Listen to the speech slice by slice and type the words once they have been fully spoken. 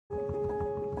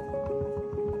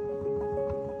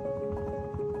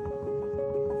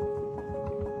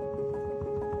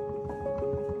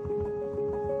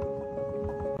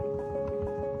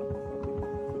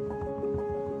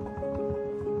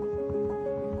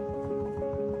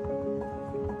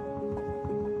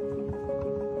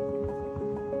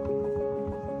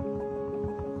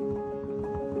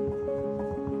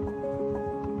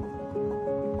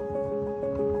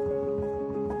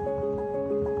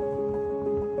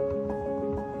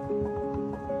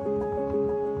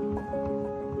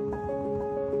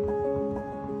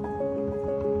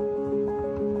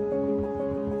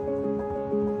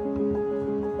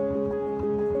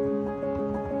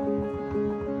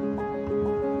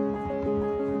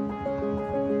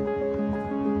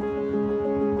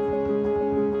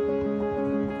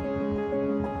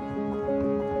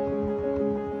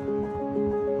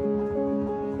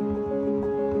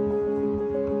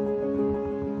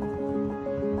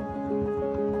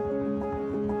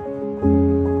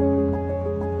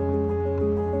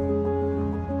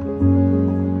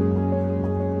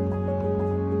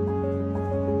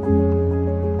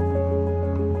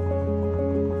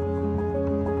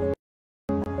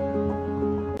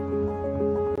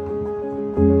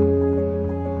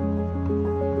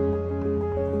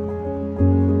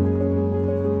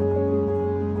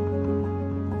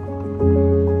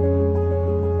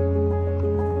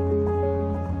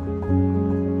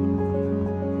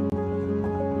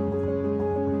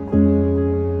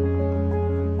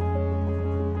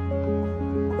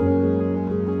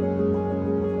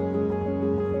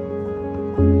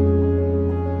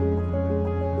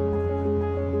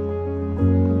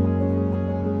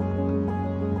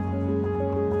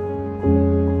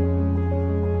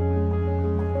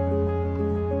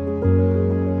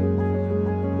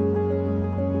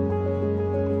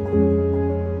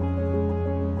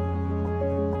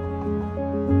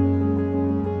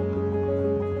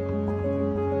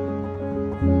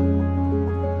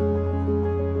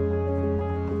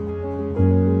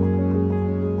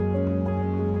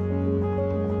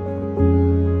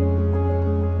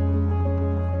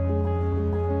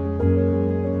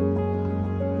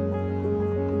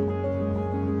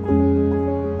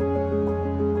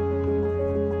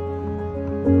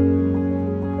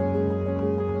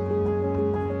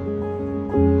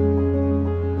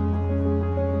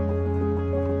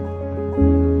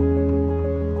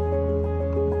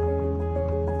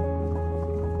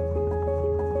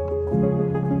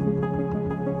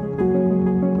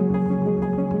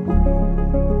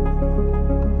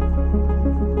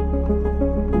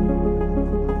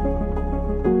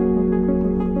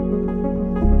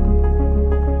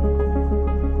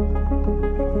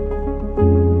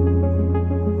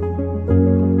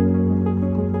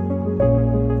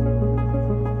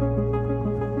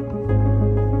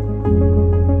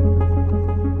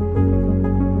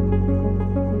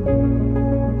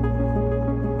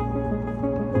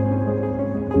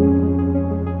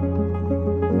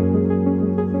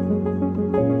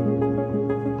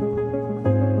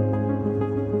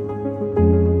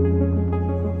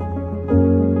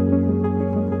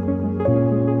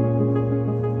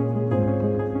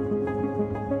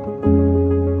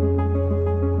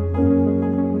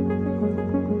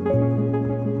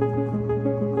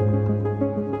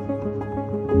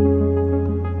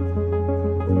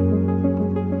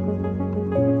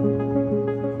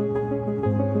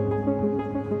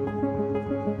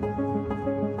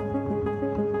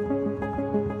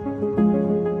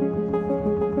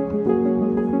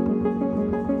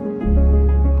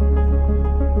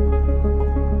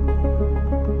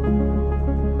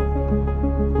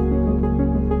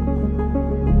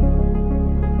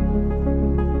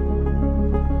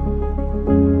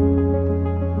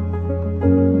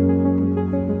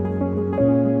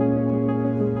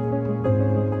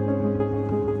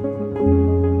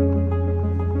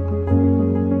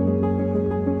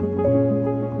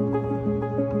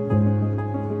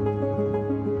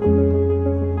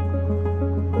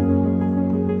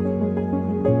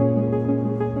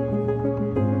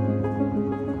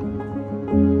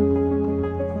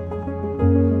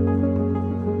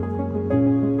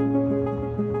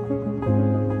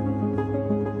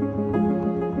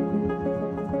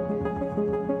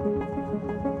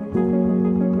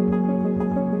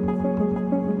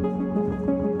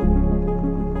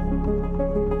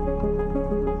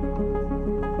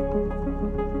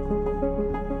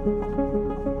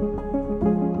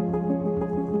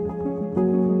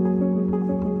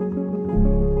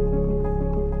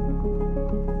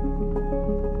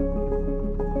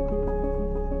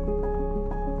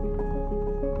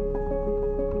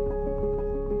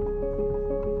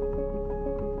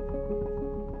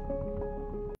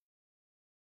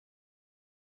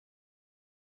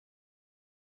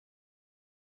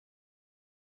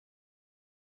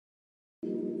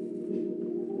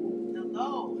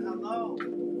Hello, hello.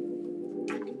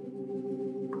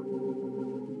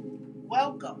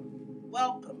 Welcome,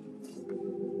 welcome,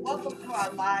 welcome to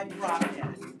our live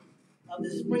broadcast of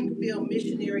the Springfield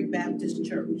Missionary Baptist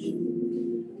Church,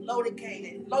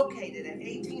 located at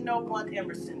 1801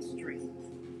 Emerson Street,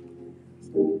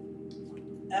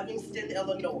 Evanston,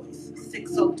 Illinois,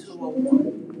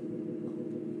 60201.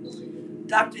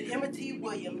 Dr. Emmitt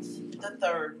Williams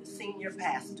III, Senior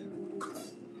Pastor.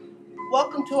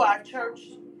 Welcome to our church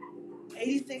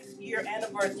 86th year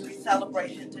anniversary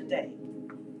celebration today.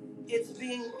 It's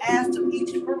being asked of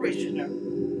each parishioner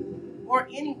or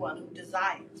anyone who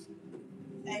desires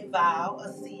a vow,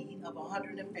 a seed of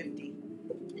 150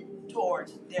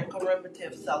 towards their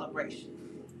commemorative celebration.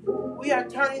 We are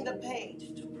turning the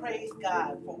page to praise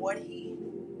God for what He's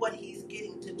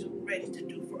ready to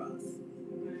do for us.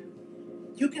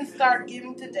 You can start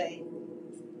giving today.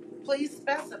 Please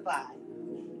specify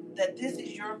that this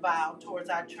is your vow towards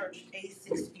our church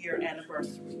 86th year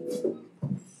anniversary.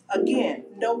 Again,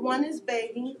 no one is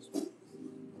begging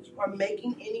or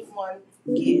making anyone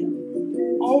give.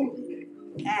 Only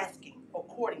asking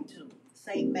according to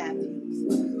St. Matthew's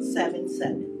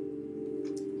 7:7.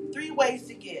 3 ways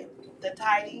to give: the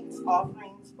tithings,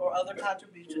 offerings, or other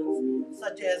contributions,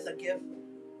 such as a gift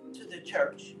to the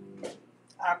church,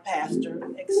 our pastor,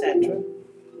 etc.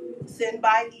 Send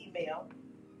by email.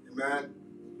 Amen.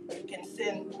 You can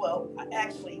send,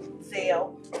 actually,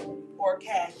 Zelle or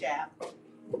Cash App.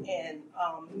 And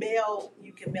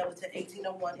you can mail it to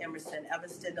 1801 Emerson,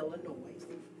 Evanston, Illinois.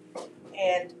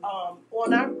 And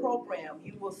on our program,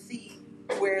 you will see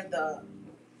where the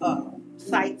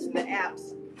sites and the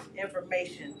apps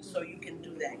information, so you can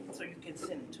do that, so you can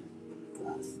send it to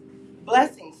us.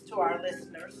 Blessings to our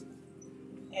listeners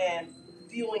and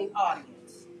viewing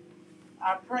audience.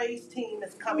 Our praise team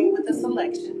is coming with a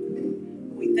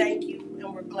selection. We thank you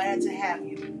and we're glad to have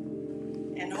you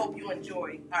and hope you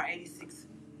enjoy our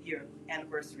 86-year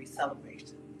anniversary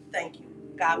celebration. Thank you.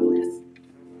 God bless.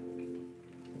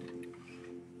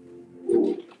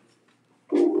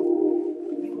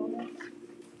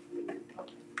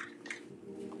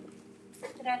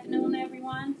 Good afternoon,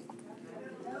 everyone.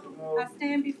 I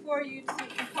stand before you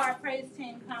before our praise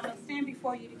team comes. I stand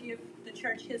before you to give the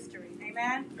church history.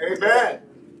 Amen? Amen.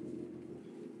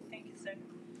 Thank you, sir.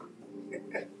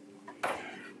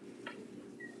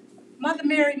 Mother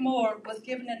Mary Moore was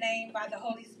given a name by the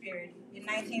Holy Spirit in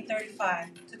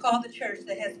 1935 to call the church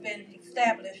that has been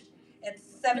established at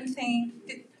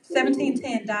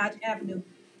 1710 Dodge Avenue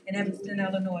in Evanston,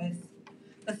 Illinois.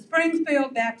 The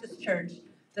Springfield Baptist Church,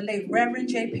 the late Reverend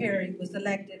J. Perry, was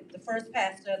elected the first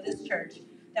pastor of this church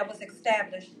that was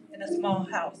established in a small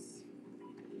house.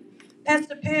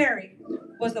 Pastor Perry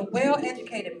was a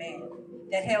well-educated man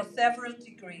that held several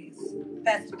degrees.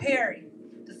 Pastor Perry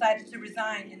decided to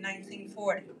resign in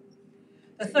 1940.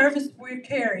 The service were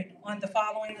carried on the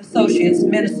following associates,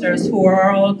 ministers who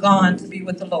are all gone to be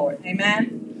with the Lord.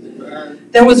 Amen? Amen.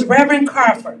 There was Reverend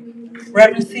Crawford,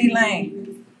 Reverend C.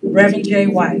 Lane, Reverend J.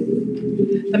 White.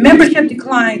 The membership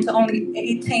declined to only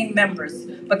 18 members,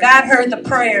 but God heard the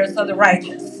prayers of the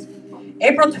righteous.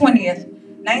 April 20th,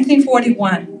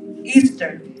 1941,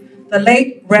 Easter, the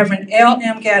late Reverend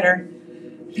L.M. Geter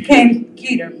became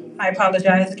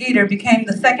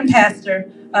the second pastor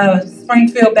of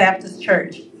Springfield Baptist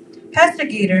Church. Pastor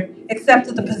Geter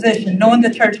accepted the position, knowing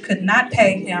the church could not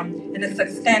pay him in a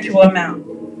substantial amount.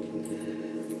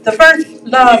 The first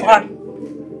love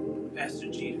Pastor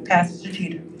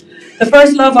Geter. The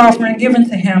first love offering given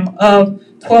to him of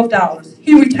 $12.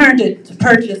 He returned it to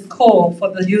purchase coal for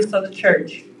the use of the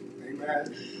church.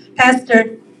 Amen.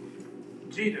 Pastor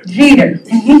Geter.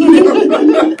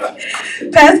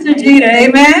 Pastor Geter,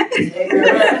 amen?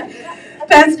 Amen.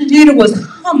 Pastor Geter was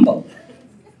humble,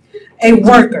 a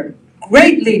worker,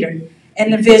 great leader,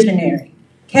 and a visionary.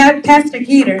 Pastor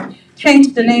Geter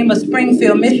changed the name of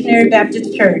Springfield Missionary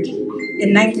Baptist Church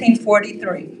in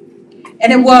 1943.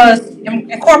 And it was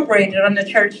incorporated on the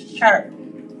church chart.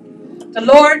 The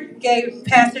Lord gave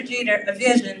Pastor Geter a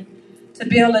vision to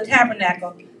build a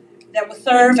tabernacle that would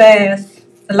serve as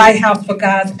the lighthouse for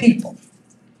God's people.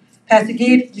 Pastor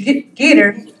Geter,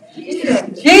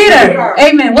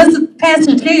 amen,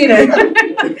 Pastor Geter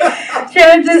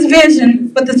shared this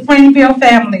vision with the Springfield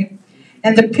family,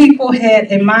 and the people had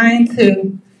a mind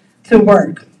to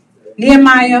work.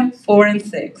 Nehemiah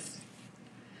 4:6.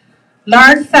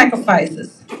 Large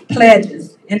sacrifices,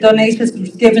 pledges, and donations were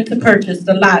given to purchase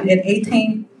the lot at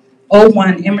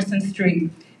 1801 Emerson Street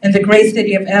in the great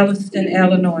city of Evanston,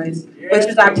 Illinois, which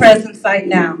is our present site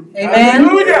now. Amen?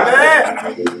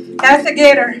 Hallelujah. Pastor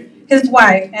Geter, his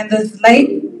wife, and the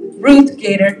late Ruth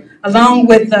Geter, along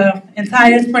with the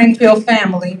entire Springfield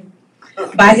family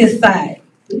by his side.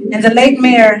 And the late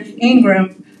Mayor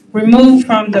Ingram removed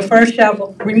the first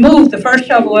shovel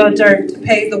of dirt to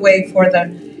pave the way for the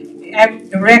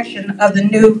erection of the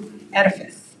new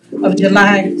edifice of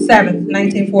July 7,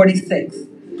 1946.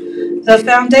 The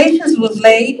foundations was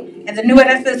laid, and the new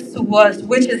edifice,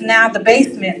 which is now the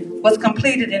basement, was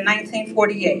completed in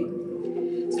 1948.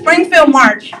 Springfield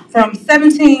marched from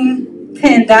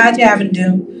 1710 Dodge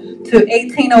Avenue to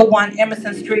 1801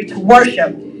 Emerson Street to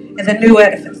worship in the new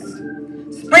edifice.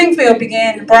 Springfield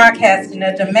began broadcasting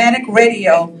a dramatic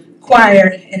radio choir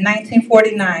in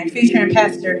 1949, featuring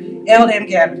Pastor L.M.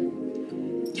 Geter.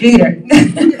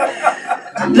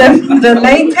 The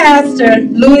late Pastor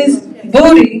Louis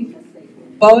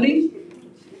Body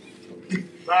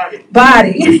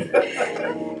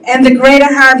and the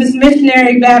Greater Harvest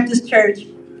Missionary Baptist Church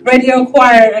radio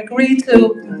choir agreed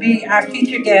to be our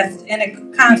featured guest in a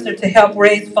concert to help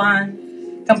raise funds,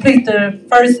 complete the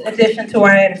first addition to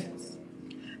our edifice.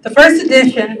 The first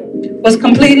edition was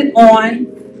completed on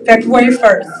February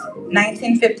 1st,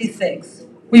 1956.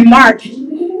 We marched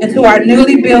into our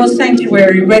newly built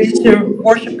sanctuary, ready to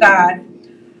worship God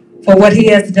for what He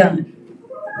has done.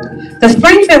 The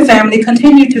Springfield family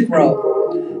continued to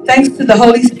grow, thanks to the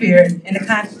Holy Spirit and the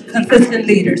consistent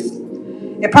leaders.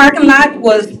 A parking lot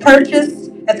was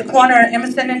purchased at the corner of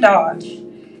Emmitt and Dodge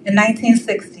in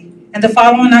 1960, and the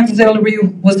following auxiliary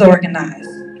was organized: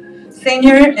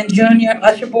 Senior and Junior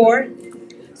Usher Board,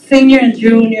 Senior and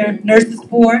Junior Nurses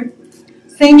Board,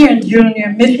 Senior and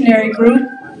Junior Missionary Group,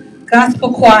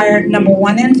 Gospel Choir number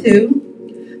 1 and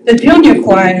 2, the Junior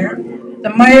Choir, the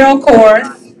Mayoral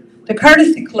Chorus, the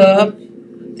Courtesy Club,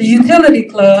 the Utility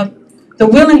Club, the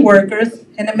Willing Workers,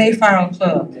 and the Mayflower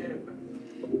Club.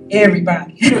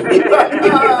 Everybody.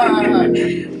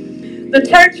 The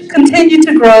church continued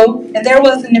to grow, and there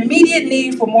was an immediate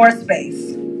need for more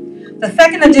space. The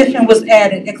second addition was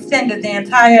added, extended the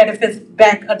entire edifice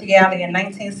back up the alley in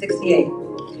 1968.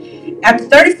 After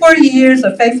 34 years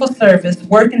of faithful service,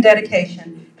 work, and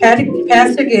dedication,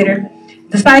 Pastor Gator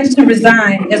decided to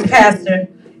resign as pastor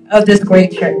of this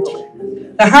great church.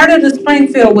 The heart of the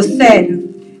Springfield was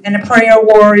saddened, and the prayer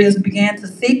warriors began to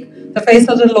seek the face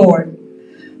of the Lord.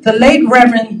 The late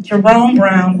Reverend Jerome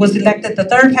Brown was elected the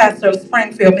third pastor of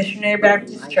Springfield Missionary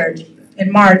Baptist Church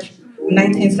in March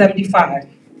 1975.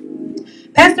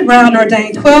 Pastor Brown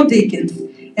ordained 12 deacons,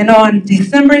 and on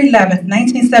December 11,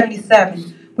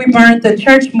 1977, we burned the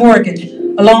church mortgage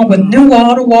along with new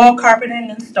wall-to-wall carpeting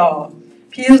installed,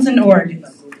 pews and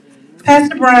organs.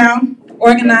 Pastor Brown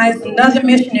organized another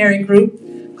missionary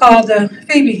group called the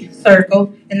Phoebe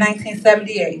Circle in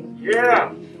 1978.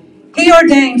 Yeah. He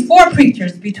ordained 4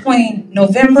 preachers between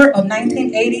November of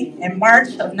 1980 and March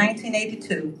of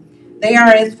 1982. They are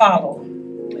as follows: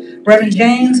 Reverend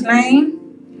James Lane,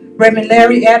 Reverend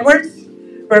Larry Edwards,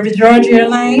 Reverend Georgia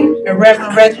Lane, and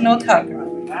Reverend Reginald Tucker.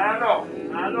 I know.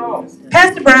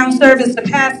 Pastor Brown served as the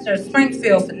pastor of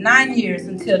Springfield for 9 years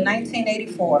until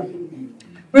 1984.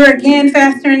 We were again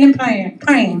fasting and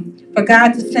praying for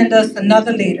God to send us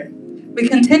another leader. We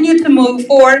continue to move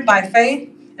forward by faith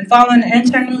and following the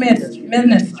internal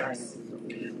ministers.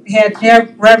 We had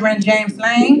Reverend James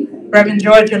Lane, Reverend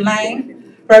Georgia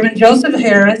Lane, Reverend Joseph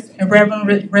Harris, and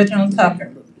Reverend Reginald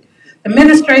Tucker. The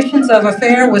ministrations of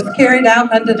affair was carried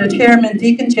out under the chairman,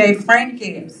 Deacon J. Frank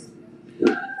Gibbs.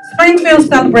 Springfield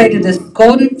celebrated its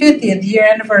golden 50th year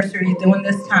anniversary during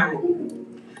this time.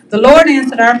 The Lord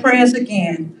answered our prayers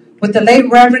again, with the late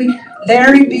Reverend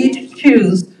Larry B.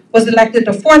 Chews was elected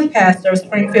the 4th pastor of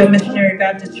Springfield Missionary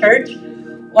Baptist Church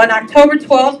on October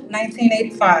 12,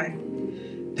 1985.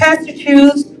 Pastor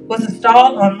Chews was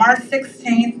installed on March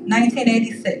 16,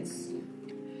 1986.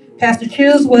 Pastor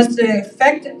Chews was the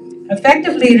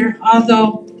effective leader,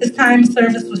 although his time of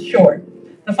service was short.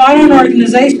 The following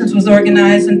organizations was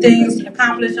organized and things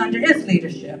accomplished under his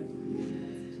leadership.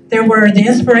 There were the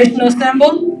Inspirational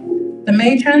Assemble, the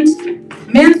Matrons,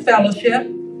 Men's Fellowship,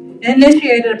 and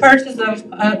initiated the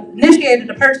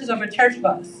purchase of a church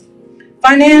bus.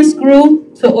 Finance grew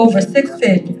to over 6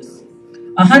 figures.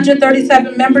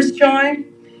 137 members joined,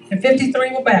 and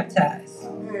 53 were baptized.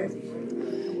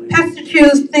 Pastor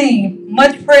Chew's theme: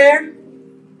 much prayer,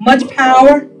 much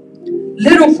power,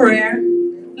 little prayer,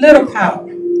 little power.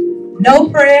 No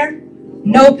prayer,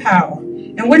 no power.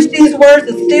 In which these words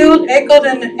are still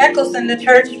echoes in the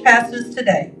church pastors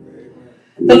today.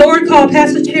 The Lord called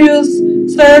Pastor Chews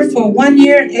served for 1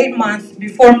 year and 8 months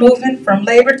before moving from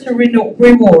labor to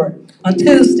reward on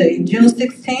Tuesday, June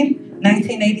 16,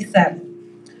 1987.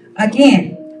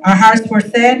 Again, our hearts were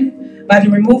saddened by the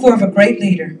removal of a great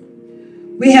leader.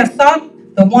 We have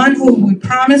sought the one who we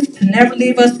promised to never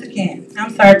leave us again.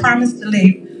 Promised to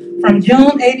leave from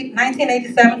June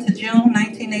 1987 to June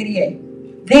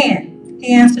 1988. Then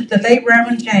he answered the late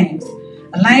Reverend James.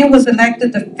 Elaine was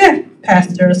elected the 5th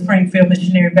pastor of Springfield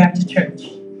Missionary Baptist Church.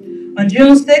 On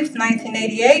June 6,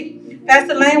 1988,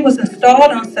 Pastor Lane was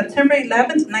installed on September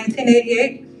 11,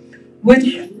 1988,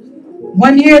 which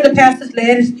 1 year the pastor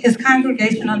led his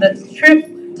congregation on the trip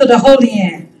to the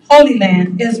Holy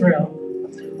Land, Israel.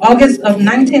 August of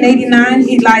 1989,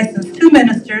 he licensed 2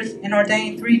 ministers and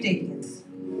ordained 3 deacons.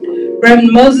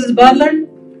 Reverend Moses Butler,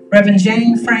 Reverend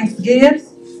James Franks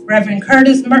Gibbs, Reverend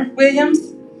Curtis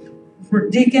Williams,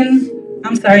 Deacon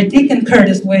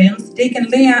Curtis Williams, Deacon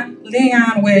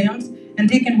Leon Williams, and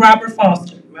Deacon Robert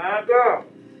Foster.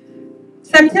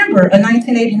 September of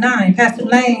 1989, Pastor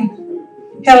Lane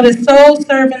held his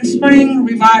soul-serving spring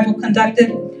revival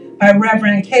conducted by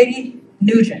Reverend Katie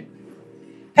Nugent.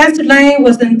 Pastor Lane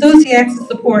was enthusiastic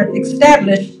support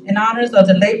established in honors of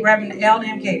the late Reverend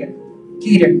L.M. Jeter.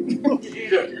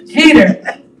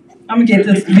 I'm going to get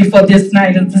this before this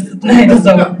night is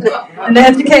over. An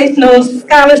Educational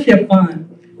Scholarship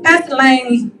Fund. Pastor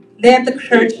Lane led the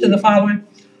church to the following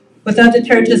with other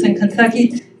churches in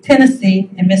Kentucky, Tennessee,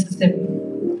 and Mississippi.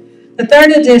 The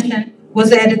third edition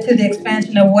was added to the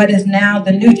expansion of what is now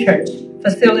the new church.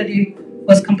 Facility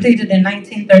was completed in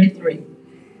 1933.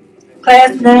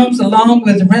 Classrooms, along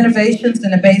with renovations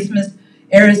in the basements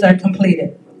areas, are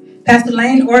completed. Pastor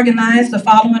Lane organized the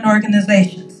following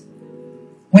organizations: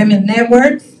 Women's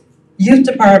Networks, Youth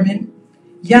Department,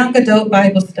 Young Adult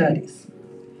Bible Studies.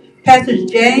 Pastor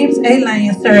James A.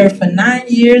 Lane served for 9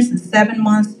 years and 7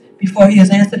 months before he was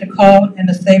answered the call in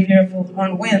the Savior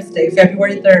on Wednesday,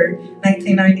 February 3rd,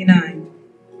 1999.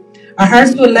 Our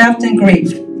hearts were left in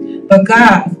grief, but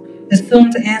God is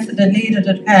soon to answer the need of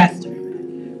the pastor.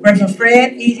 Reverend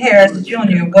Fred E. Harris,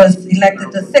 Jr. was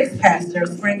elected the 6th pastor of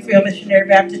Springfield Missionary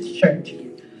Baptist Church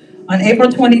on April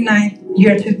 29th,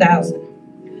 year 2000.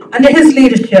 Under his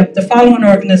leadership, the following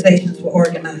organizations were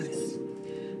organized: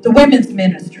 the Women's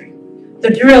Ministry, the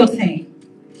Drill Team,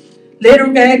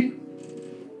 Little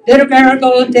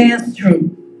Gargoyle Dance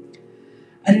Troupe,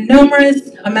 a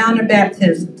numerous amount of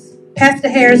baptisms. Pastor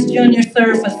Harris Jr.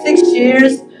 served for 6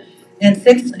 years and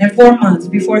 4 months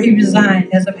before he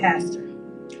resigned as a pastor.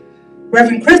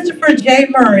 Reverend Christopher J.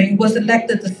 Murray was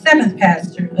elected the 7th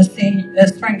pastor of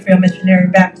Springfield Missionary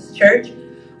Baptist Church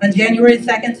on January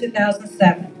 2nd,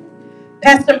 2007.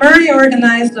 Pastor Murray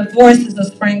organized the Voices of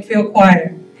Springfield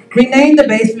Choir, renamed the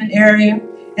basement area,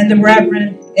 and the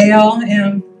Reverend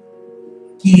L.M.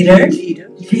 Jeter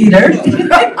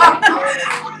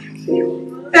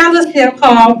Fellowship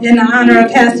Hall in honor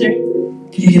of Pastor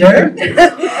Jeter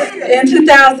in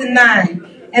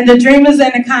 2009, and the Dreamers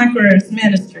and the Conquerors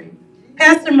Ministry.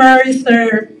 Pastor Murray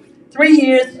served 3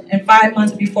 years and 5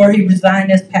 months before he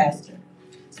resigned as pastor.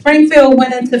 Springfield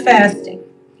went into fasting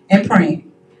and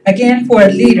praying, again for a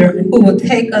leader who will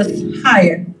take us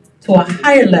higher, to a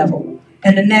higher level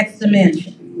and the next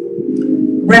dimension.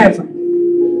 Reverend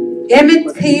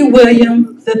Emmitt T.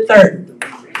 Williams III.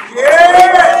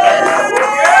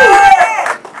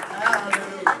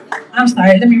 I'm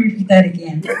sorry, let me repeat that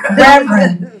again.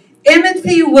 Reverend Emmitt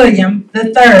T. Williams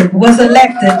III was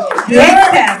elected the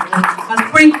 8th pastor of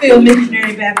Springfield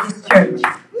Missionary Baptist Church.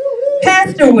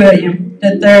 Pastor Williams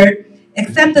III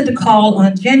accepted the call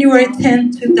on January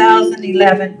 10,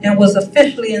 2011, and was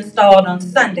officially installed on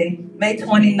Sunday, May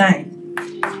 29th.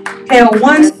 Held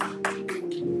once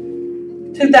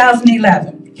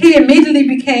 2011. He immediately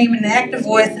became an active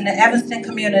voice in the Evanston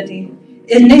community,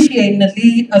 initiating the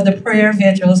lead of the prayer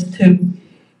vigils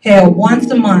held once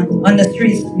a month on the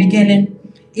streets beginning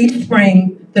each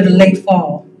spring through the late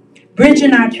fall,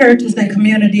 bridging our churches and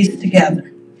communities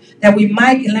together that we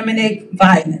might eliminate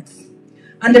violence.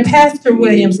 Under Pastor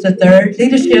Williams III,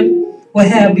 leadership will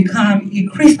have become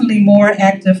increasingly more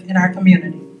active in our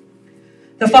community.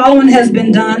 The following has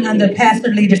been done under pastor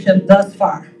leadership thus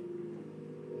far: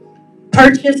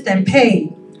 purchased and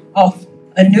paid off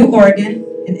a new organ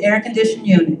and air-conditioned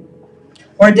unit,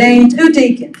 ordained 2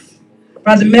 deacons,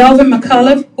 Brother Melvin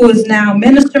McCullough, who is now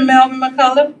Minister Melvin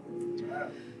McCullough,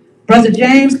 Brother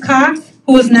James Cox,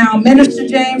 who is now Minister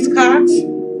James Cox.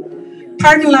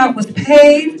 Parking lot was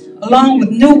paved, along with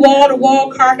new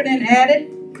wall-to-wall carpeting added.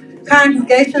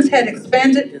 Congregations had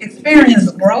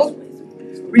experienced growth,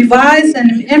 revised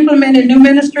and implemented new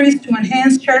ministries to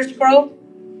enhance church growth,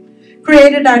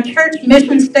 created our church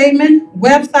mission statement,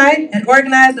 website, and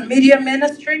organized a media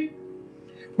ministry,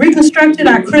 reconstructed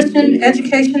our Christian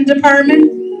education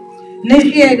department,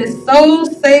 initiated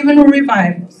soul-saving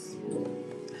revivals.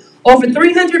 Over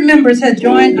 300 members had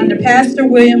joined under Pastor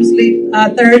Williams'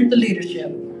 third leadership.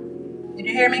 Did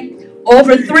you hear me?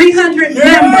 Over 300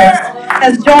 members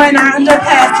has joined under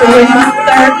Pastor Williams'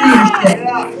 third leadership.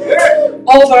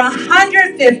 Over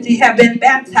 150 have been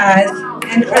baptized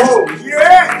in Christians.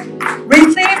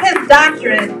 Received his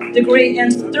doctorate degree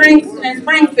in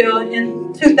Springfield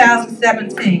in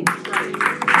 2017.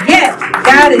 Yet,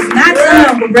 God is not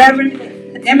done with Reverend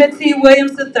Emmitt T.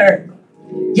 Williams III.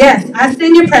 Yes, our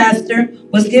senior pastor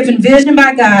was given vision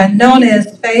by God, known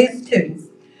as Phase 2,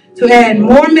 to add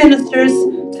more ministers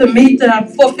to meet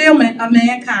the fulfillment of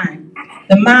mankind.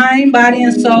 The mind, body,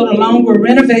 and soul, along with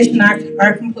renovation,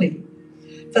 are complete.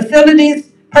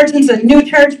 Facilities, purchasing a new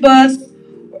church bus,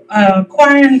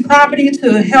 acquiring property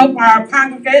to help our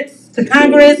congregate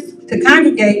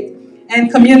and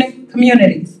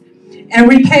communities, and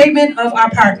repavement of our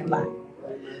parking lot.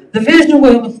 The vision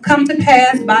will come to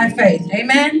pass by faith.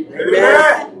 Amen?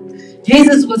 Amen.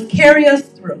 Jesus will carry us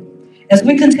through as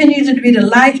we continue to be the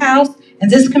lighthouse in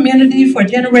this community for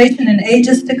generations and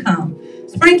ages to come.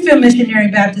 Springfield Missionary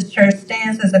Baptist Church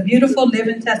stands as a beautiful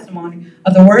living testimony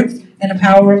of the works and the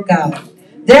power of God.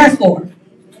 Therefore,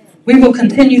 we will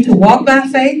continue to walk by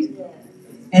faith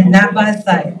and not by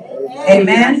sight.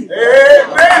 Amen.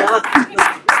 Amen.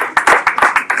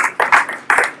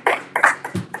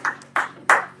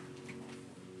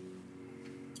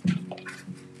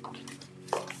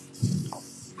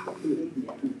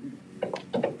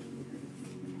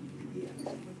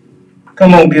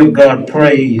 Come on, give God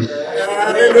praise.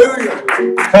 Hallelujah.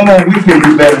 Come on, we can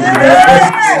do better than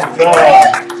that. Let's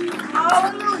give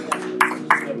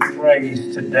God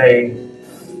praise today.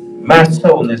 My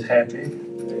soul is happy.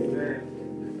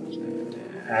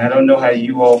 I don't know how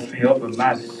you all feel, but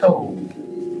my soul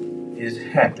is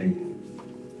happy.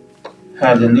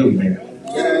 Hallelujah.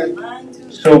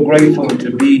 So grateful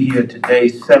to be here today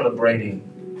celebrating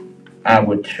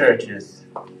our church's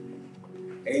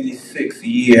 86th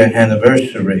year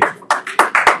anniversary.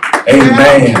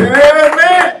 Amen.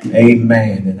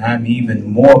 Amen. And I'm even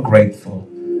more grateful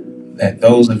that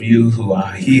those of you who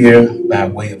are here by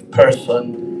way of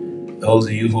person, those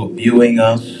of you who are viewing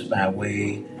us by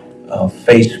way of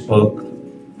Facebook,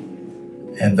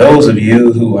 and those of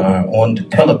you who are on the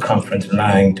teleconference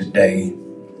line today,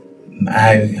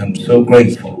 I am so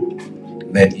grateful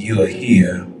that you are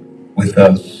here with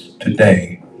us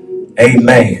today.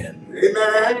 Amen.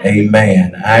 Amen.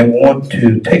 Amen. I want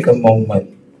to take a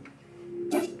moment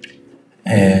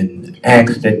and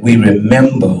ask that we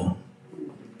remember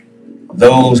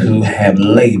those who have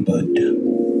labored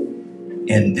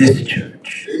in this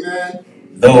church. Amen.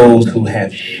 Those who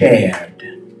have shared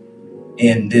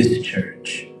in this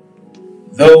church.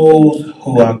 Those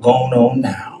who are gone on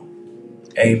now.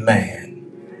 Amen.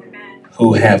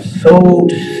 Who have sowed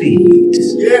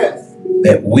seeds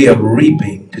that we are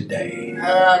reaping today.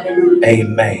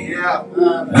 Amen.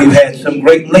 We've had some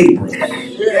great laborers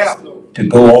to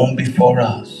go on before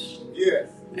us.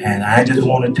 And I just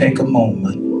want to take a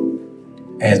moment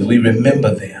as we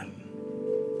remember them.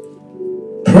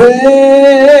 Precious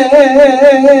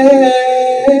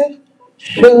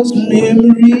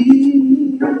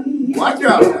memory. Watch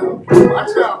out now.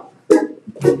 Watch out.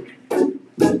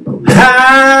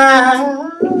 How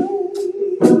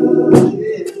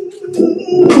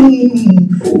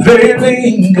they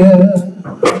linger.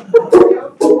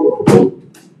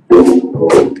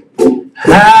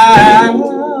 How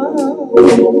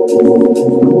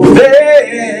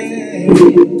they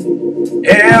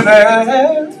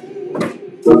ever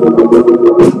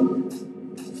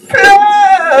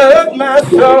flood my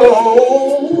soul.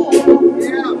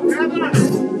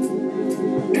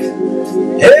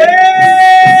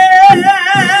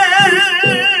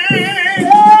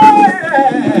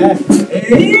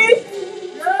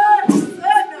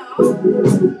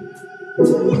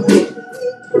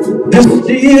 The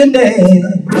stillness,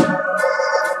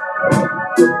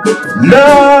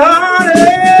 Lord,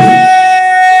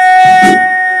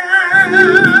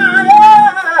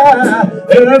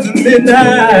 of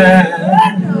midnight.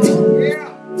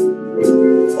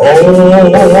 Oh,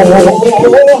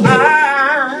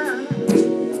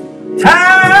 how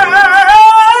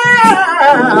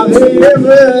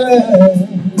ever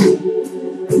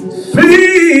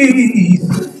cease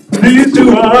to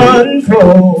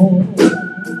unfold.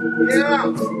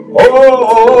 Oh,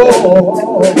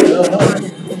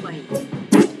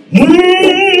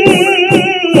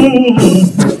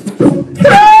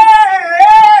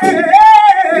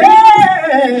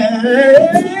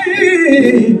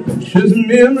 precious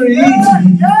memory.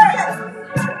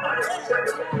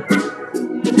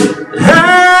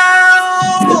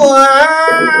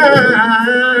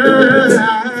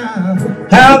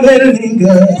 How they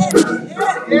linger.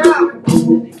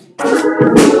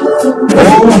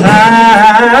 Oh,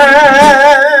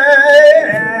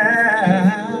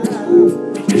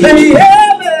 they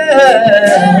ever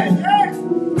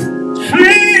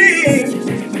sleep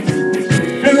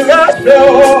to my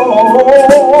soul.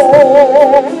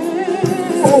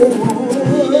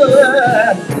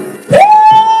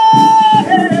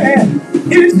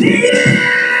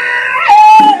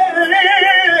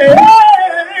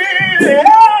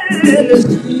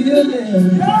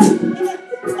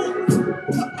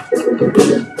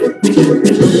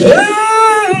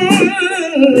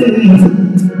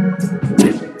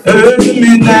 It's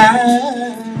midnight.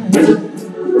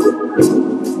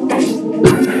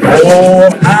 Oh,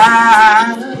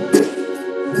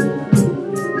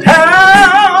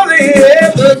 how they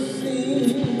ever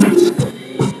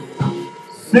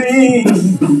seem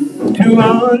to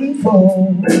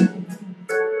unfold.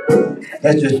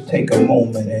 Let's just take a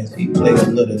moment as he plays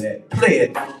a little of that.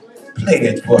 Play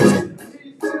it for me.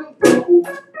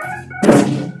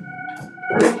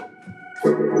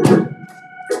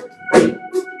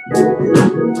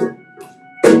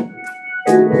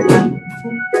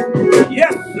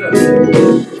 Yes, sir.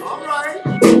 All right.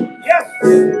 Yes,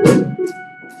 sir.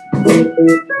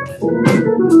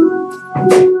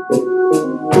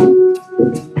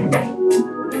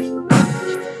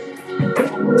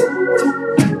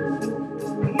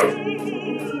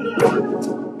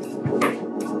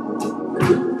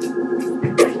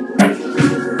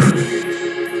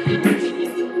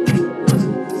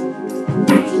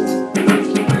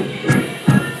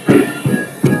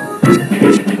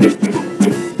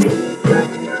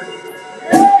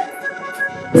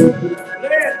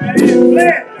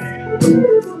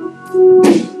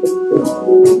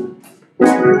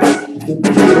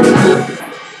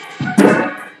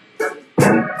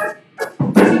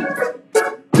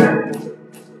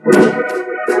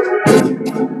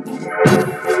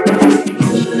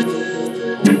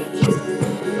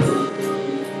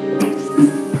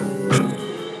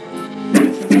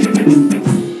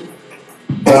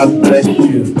 God bless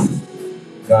you.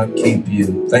 God keep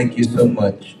you. Thank you so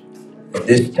much. At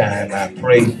this time, our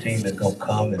praise team is going to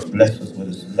come and bless us with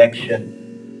a selection,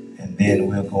 and then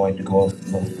we're going to go a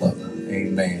little further.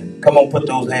 Amen. Come on, put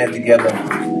those hands together.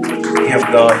 Give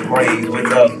God praise with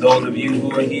us. Those of you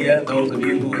who are here, those of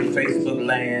you who are in Facebook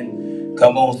land,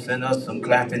 come on, send us some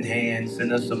clapping hands,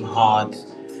 send us some hearts,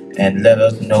 and let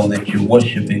us know that you're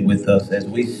worshiping with us as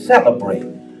we celebrate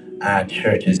our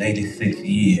church's 86th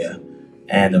year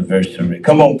anniversary.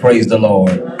 Come on, praise the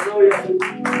Lord.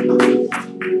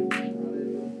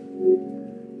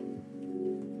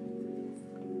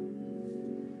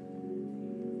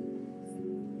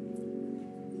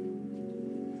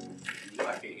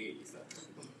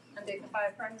 A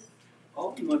dignified praise.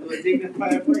 Oh, you want to do a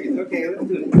dignified praise? Okay, let's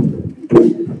do it.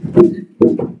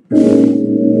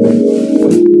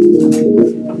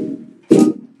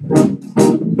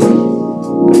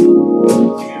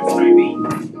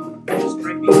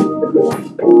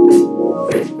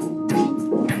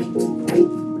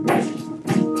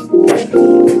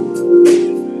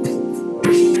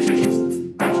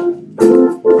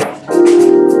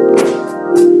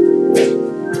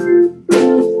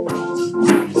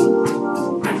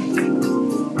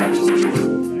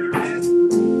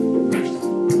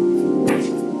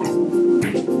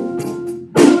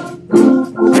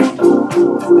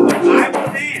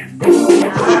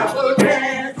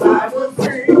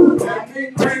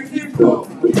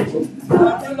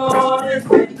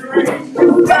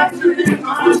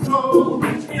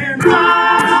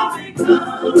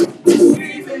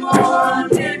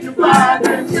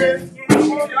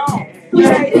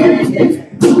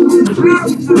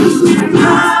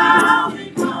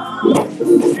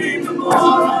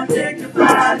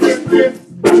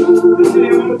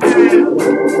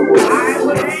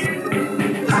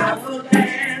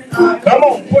 Come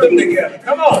on, put them together.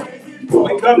 Come on.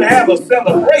 We come to have a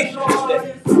celebration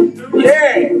today.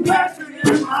 Yeah.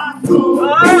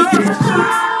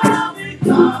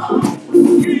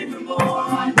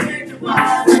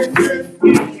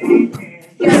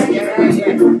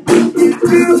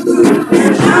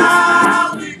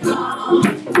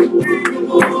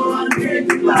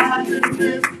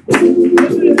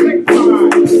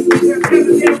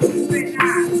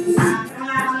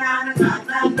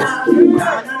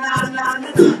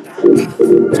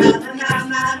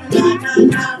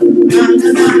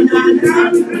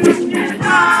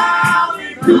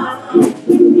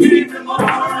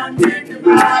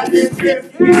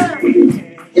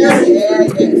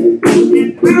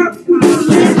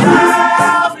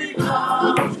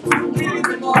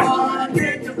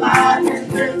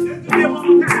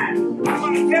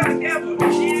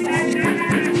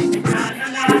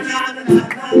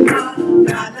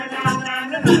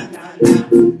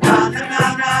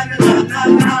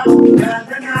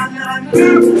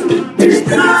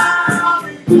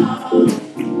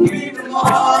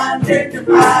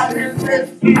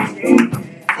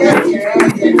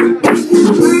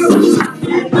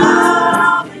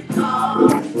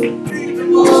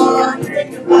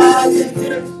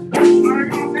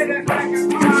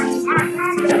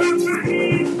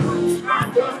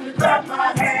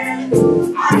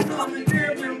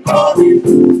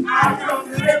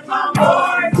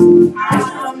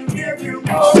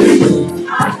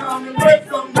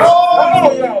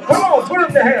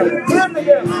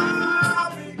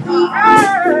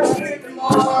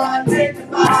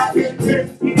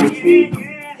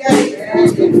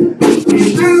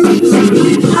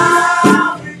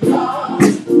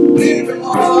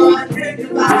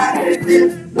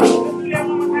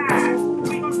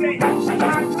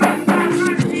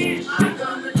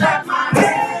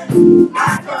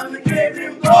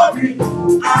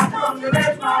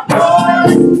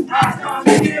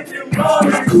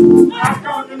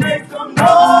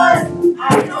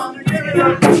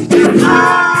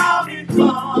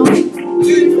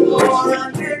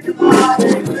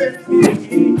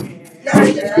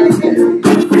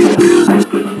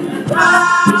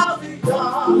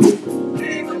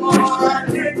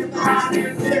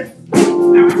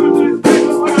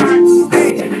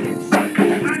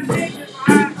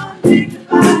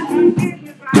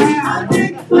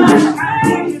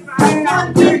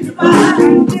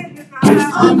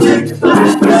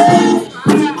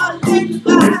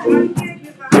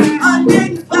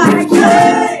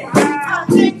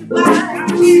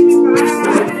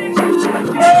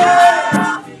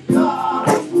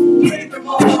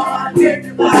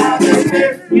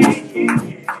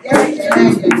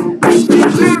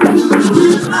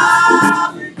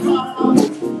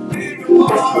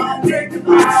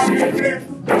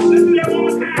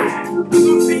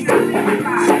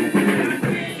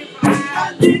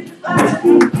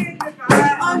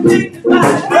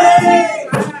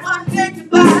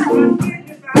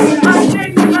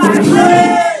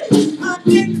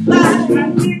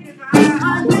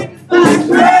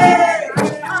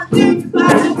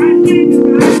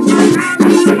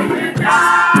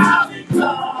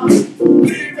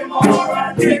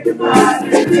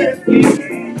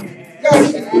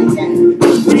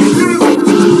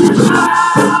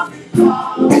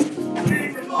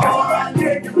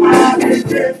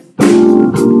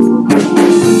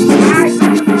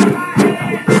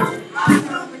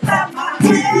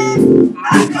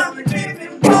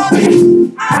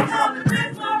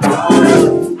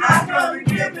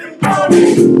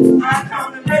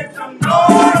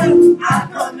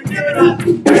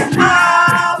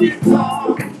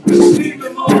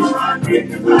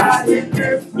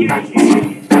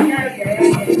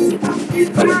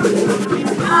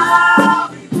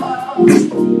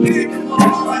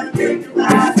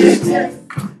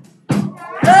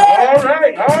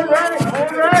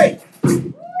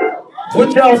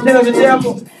 What y'all tell the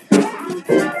devil?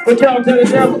 What y'all tell the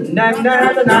devil? Na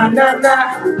na na na na na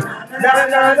na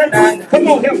na na na. Come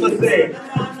on, help us say it.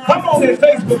 Come on in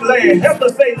Facebook land, help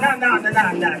us say na na na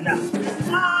na na na.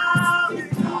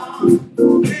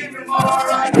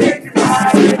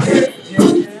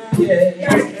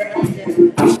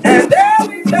 And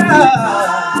every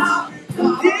time,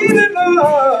 even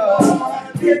more.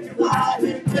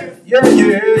 Yeah.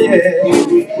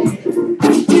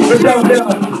 But y'all tell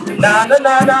na na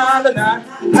na na na na.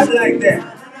 I like that.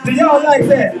 Do y'all like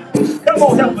that? Come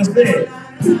on, help us say it.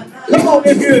 Come on,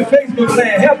 if you're in Facebook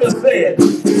land, help us say it.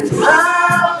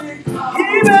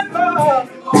 Even more.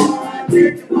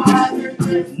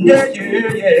 Yeah.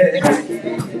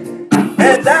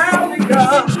 And now we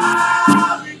come.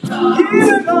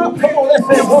 Even more. Come on, let's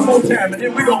say it one more time, and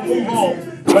then we're going to move on.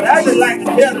 But I just like to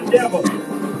tell the devil,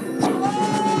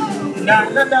 na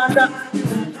na na na.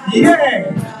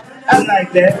 Yeah, I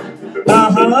like that.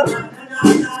 Uh-huh.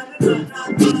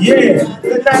 Yeah.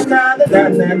 Na na na na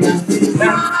na na.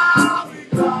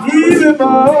 Even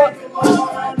more.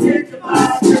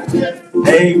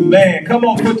 Amen. Come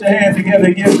on, put your hands together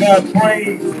and give God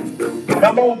praise.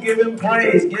 Come on, give him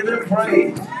praise. Give him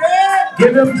praise.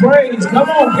 Give him praise. Come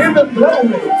on, give him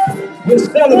glory. We're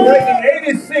celebrating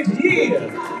 86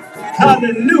 years.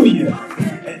 Hallelujah.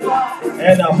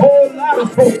 And a whole lot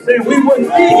of folks said we wouldn't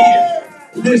be here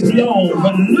this long.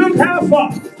 But look how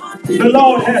far the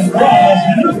Lord has brought us.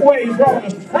 Look where he brought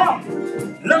us from.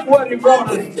 Look what he brought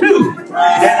us to. And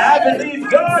I believe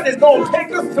God is going to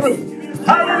take us through.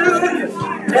 Hallelujah.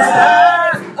 And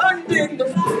I'm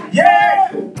undignified. Yeah.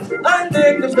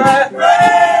 Undignified.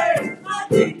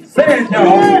 Say it,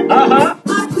 y'all. Uh-huh.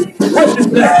 What you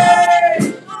say?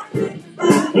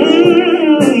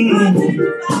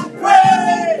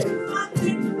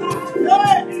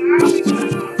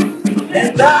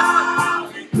 And now,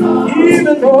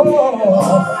 even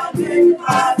more.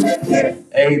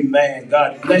 Amen.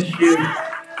 God bless you.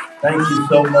 Thank you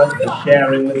so much for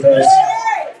sharing with us.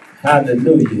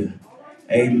 Hallelujah.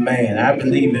 Amen. I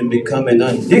believe in becoming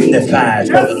undignified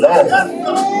for the Lord.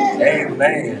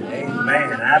 Amen.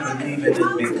 I believe in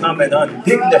becoming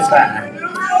undignified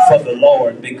for the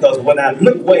Lord, because when I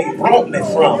look where he brought me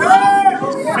from,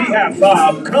 see how far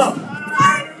I've come.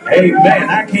 Amen.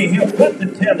 I can't help but to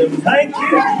tell him thank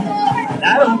you. And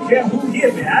I don't care who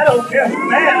hears me. I don't care who's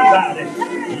mad about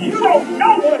it. You don't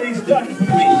know what he's done for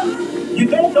me. You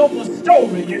don't know my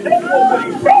story. You don't know what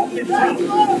he brought me from.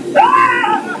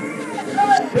 Ah!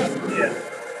 Yeah.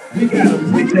 We got to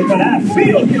preach it, but I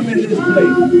feel him in this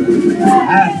place.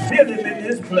 I feel him in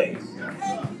this place.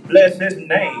 Bless his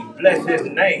name. Bless his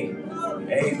name.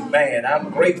 Amen. I'm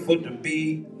grateful to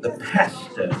be the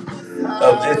pastor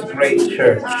of this great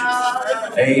church.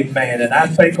 Amen. And I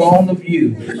thank all of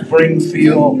you,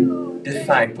 Springfield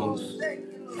disciples,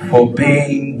 for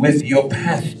being with your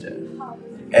pastor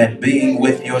and being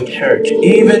with your church.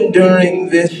 Even during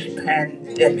this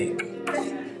pandemic,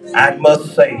 I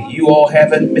must say, you all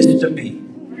haven't missed a beat.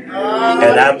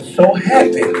 And I'm so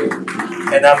happy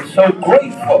and I'm so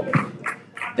grateful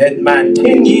that my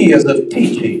 10 years of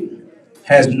teaching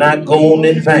has not gone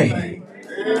in vain.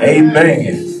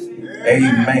 Amen.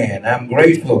 Amen. I'm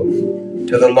grateful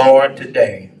to the Lord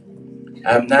today.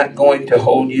 I'm not going to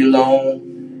hold you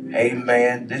long.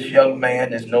 Amen. This young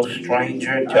man is no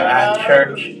stranger to our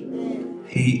church.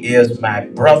 He is my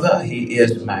brother. He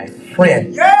is my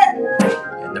friend.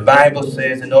 And the Bible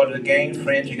says in order to gain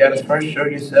friends, you got to first show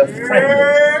yourself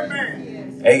friendly.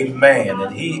 Amen.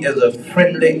 And he is a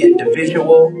friendly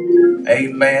individual.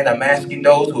 Amen. I'm asking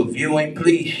those who are viewing,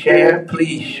 please share.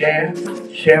 Please share.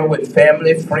 Share with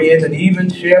family, friends, and even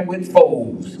share with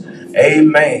foes.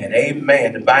 Amen.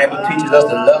 Amen. The Bible teaches us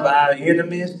to love our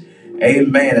enemies.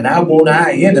 Amen. And I want our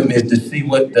enemies to see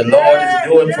what the Lord is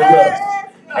doing for us.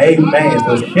 Amen.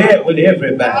 So share it with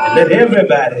everybody. Let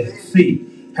everybody see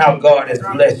how God has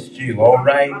blessed you. All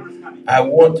right. I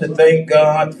want to thank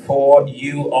God for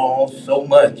you all so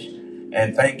much.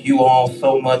 And thank you all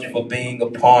so much for being a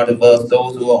part of us.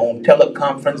 Those who are on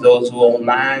teleconference, those who are on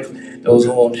live, those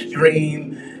who are on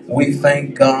stream. We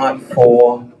thank God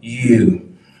for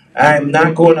you. I'm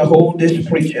not going to hold this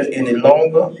preacher any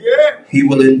longer. He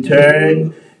will in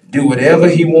turn do whatever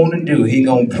he want to do. He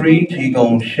going to preach, he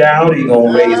going to shout, he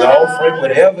going to raise offering,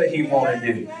 whatever he want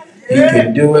to do. He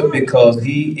can do it because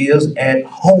he is at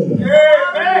home.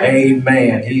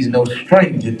 Amen. He's no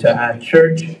stranger to our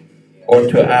church or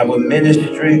to our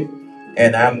ministry.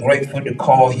 And I'm grateful to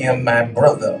call him my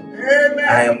brother.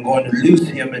 I am going to loose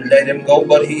him and let him go,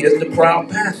 but he is the proud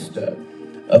pastor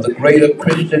of the Greater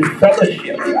Christian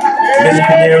Fellowship,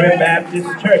 Missionary Baptist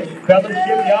Church.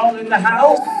 Fellowship, y'all in the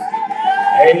house?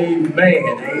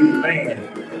 Amen, amen.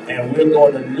 And we're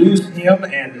going to loose him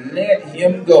and let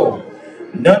him go.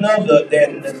 None other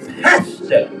than the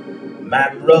pastor,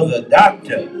 my brother,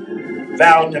 Dr.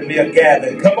 Valdemir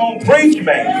Gavin. Come on, preach,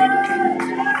 man.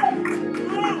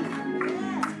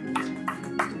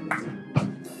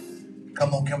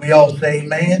 Come on, can we all say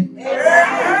amen?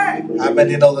 I bet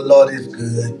you know the Lord is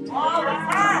good.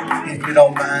 If you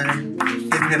don't mind,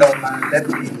 let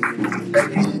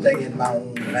me stay in my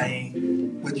own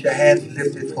lane. With your hands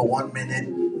lifted for 1 minute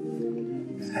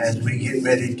as we get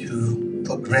ready to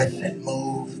progress and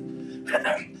move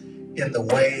in the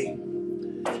way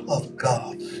of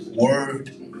God's word.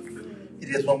 It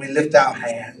is when we lift our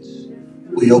hands,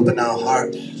 we open our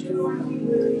hearts,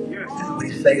 and we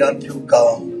say unto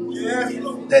God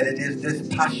that it is this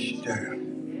posture,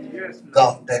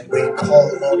 God, that we call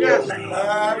on your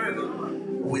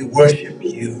name. We worship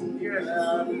you.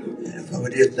 For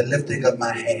it is the lifting of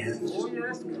my hands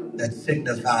that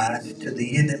signifies to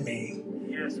the enemy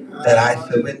that I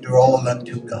surrender all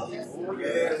unto God.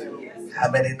 How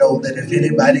many know that if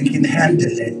anybody can handle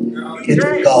it, it's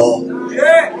God?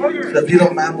 So if you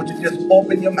don't mind, would you just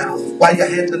open your mouth? While your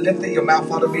hands are lifted, your mouth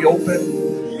ought to be open.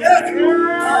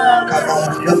 Come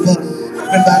on, help us.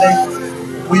 Everybody,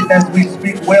 as we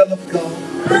speak well of God.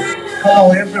 Come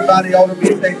on, everybody ought to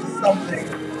be saying something.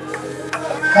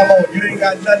 Come on, you ain't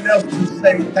got nothing else to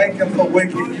say. Thank him for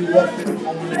waking you up this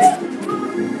morning.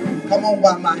 Come on,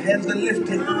 while my hands are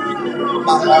lifted,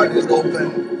 my heart is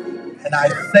open, and I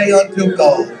say unto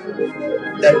God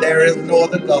that there is no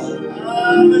other God.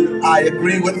 I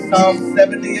agree with Psalm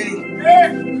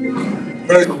 78,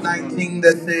 verse 19,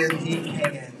 that says he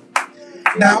can.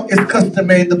 Now, it's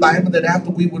customary in the Bible that after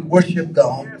we would worship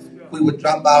God, we would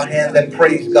drop our hands and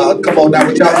praise God. Come on now,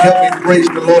 would y'all help me praise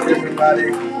the Lord,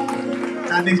 everybody?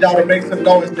 I need y'all to make some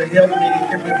noise to help me,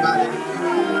 everybody.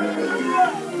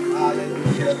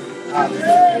 Hallelujah,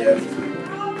 hallelujah,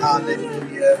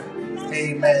 hallelujah.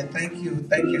 Amen. Thank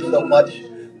you so much.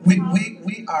 We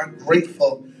are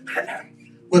grateful.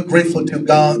 We're grateful to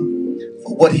God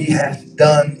for what he has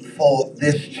done for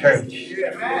this church.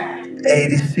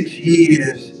 86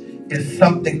 years is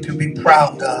something to be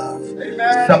proud of.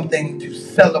 Something to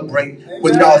celebrate.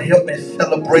 Would y'all help me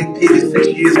celebrate 86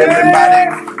 years,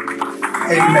 everybody?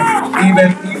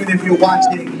 Amen. Even if you're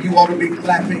watching, you ought to be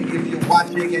clapping. If you're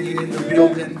watching and you're in the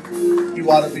building,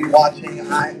 you ought to be watching.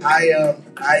 I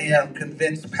am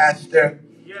convinced, Pastor,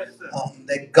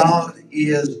 that God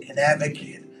is an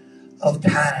advocate of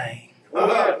time.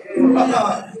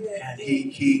 And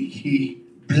he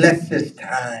blesses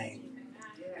time.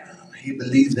 He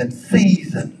believes in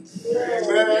seasons.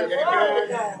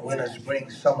 Winter, spring,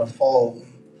 summer, fall.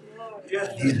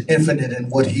 He's infinite in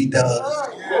what he does.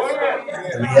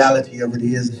 The reality of it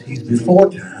is he's before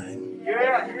time,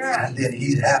 and then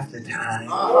he's after time.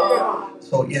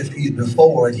 So if he's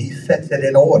before it, he sets it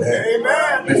in order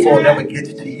before it ever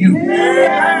gets to you.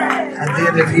 And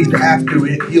then if he's after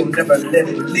it, he'll never let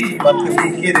it leave until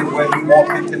he get it where he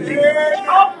wants it to be.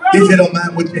 If you don't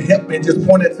mind, would you help me? Just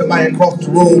point at somebody across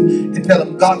the room and tell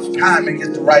them God's timing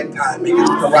is the right timing. It's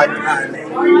the right timing.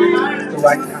 It's the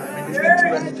right timing. It's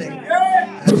interesting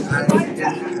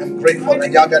I'm grateful,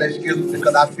 and y'all got to excuse me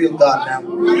because I feel God now.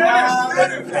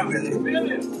 I really,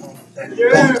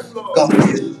 God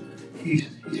is, he's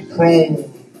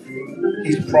prone.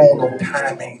 He's prone on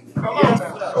timing.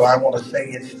 So I want to say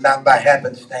it's not by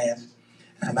happenstance.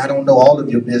 I don't know all of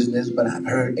your business, but I've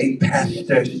heard 8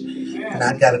 pastors, and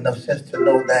I got enough sense to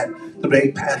know that through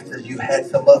 8 pastors, you've had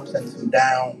some ups and some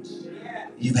downs.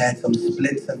 You've had some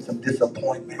splits and some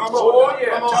disappointments.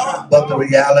 But the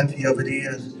reality of it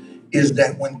is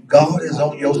that when God is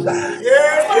on your side,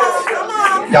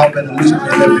 y'all better listen to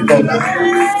let me go now.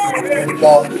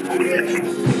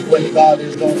 When God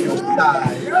is on your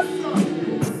side,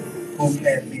 who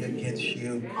can be against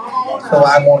you? So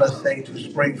I want to say to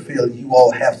Springfield, you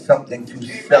all have something to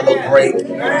celebrate.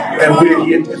 And we're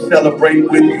here to celebrate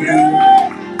with you.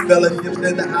 Fellowships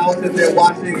in the house, if they're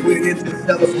watching, we're here to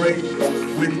celebrate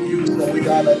with you. So we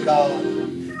honor God.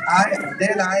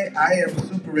 I am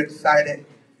super excited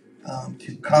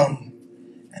to come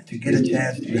and to get a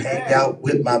chance to hang out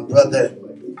with my brother.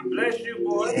 Bless you,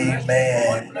 boy.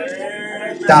 Amen.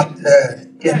 Dr.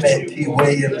 Emmitt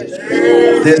Williams.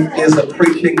 This is a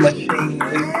preaching machine.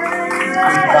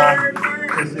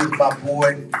 This is my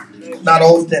boy. It's not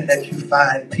often that you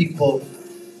find people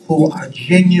who are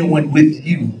genuine with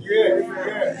you.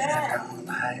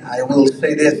 I will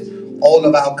say this, all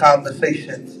of our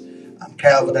conversations,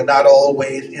 Calvin, are not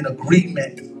always in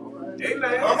agreement.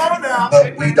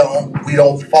 But we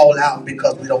don't fall out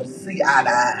because we don't see eye to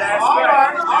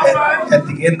eye. At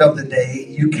the end of the day,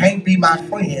 you can't be my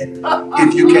friend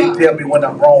if you can't tell me when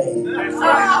I'm wrong.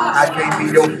 I can't be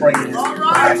your friend when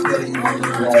I tell you when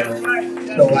you're wrong.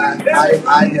 So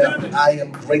I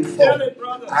am grateful.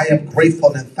 I am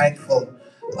grateful and thankful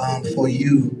for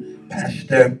you,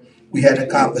 Pastor. We had a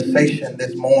conversation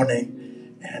this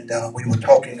morning, and we were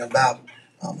talking about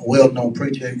a well-known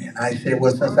preacher, and I said,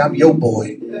 well, since I'm your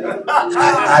boy,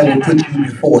 I will put you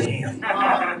before him.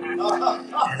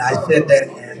 And I said that,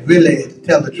 and really, to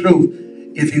tell the truth,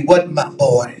 if he wasn't my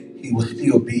boy, he would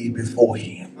still be before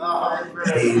him.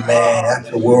 Amen. That's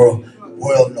a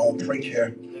world-known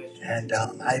preacher. And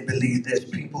I believe this,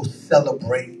 people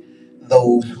celebrate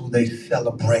those who they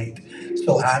celebrate.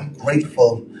 So I'm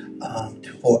grateful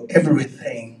for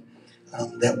everything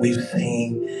that we've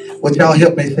seen. Would y'all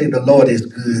help me say the Lord is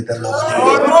good? The Lord is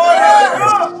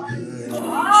good.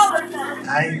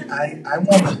 I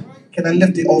want to, can I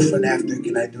lift the offering after?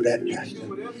 Can I do that, Pastor?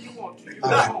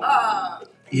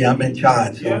 Yeah, I'm in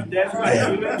charge. So,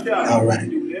 yeah, all right.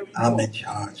 I'm in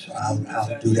charge, so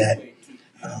I'll do that.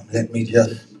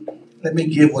 Let me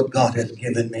give what God has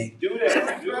given me.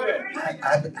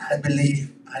 I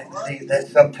believe that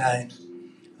sometimes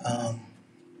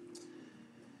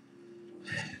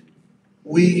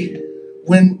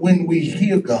when we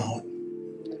hear God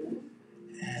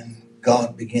and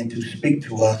God begin to speak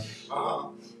to us,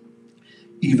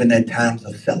 even at times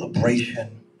of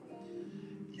celebration,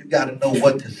 you got to know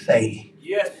what to say.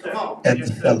 Yes, sir. At the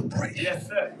celebration. Yes,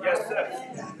 sir. Yes, sir.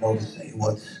 You got to know to say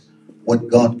what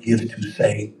God gives to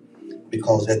say,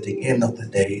 because at the end of the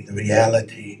day, the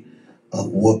reality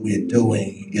of what we're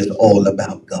doing is all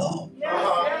about God.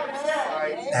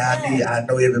 Now, I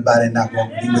know everybody not going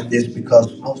to agree with this,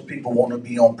 because most people want to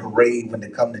be on parade when they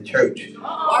come to church,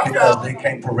 because they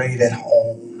can't parade at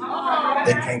home.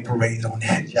 They can't parade on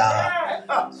that job.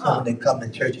 So when they come to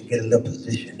church and get a little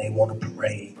position, they want to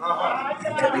parade.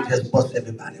 And let me just bust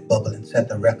everybody's bubble and set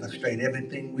the record straight.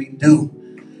 Everything we do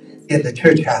in the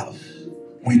church house,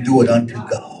 we do it unto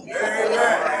God.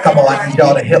 Come on, I need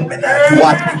y'all to help me now. If you're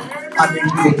watching, I need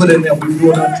you to put in there, we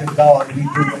do it unto God. We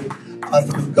do it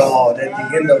unto God. At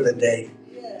the end of the day,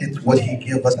 it's what he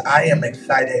gives us. I am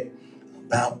excited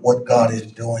about what God is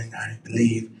doing. I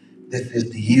believe this is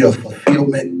the year of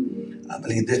fulfillment. I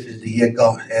believe this is the year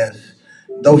God has,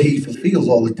 though he fulfills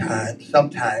all the time,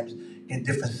 sometimes in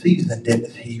different seasons, then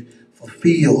he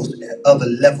fulfills at other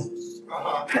levels.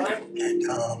 And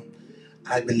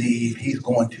I believe he's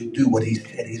going to do what he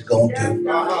said he's going to do.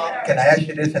 Can I ask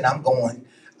you this? And I'm going.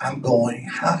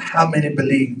 How many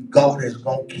believe God is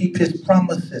going to keep his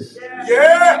promises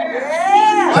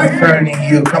concerning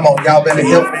you? Come on, y'all better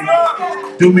help me.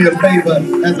 Do me a favor.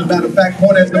 As a matter of fact,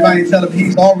 point at somebody and tell him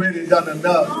he's already done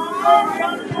enough.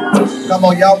 Come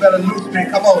on, y'all better loose me.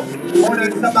 Come on. Point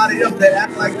at somebody else that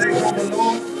act like they know the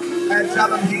Lord and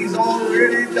tell him he's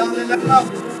already done enough.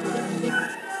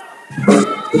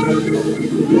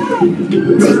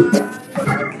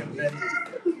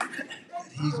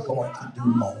 He's going to do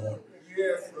more.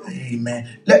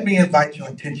 Amen. Let me invite your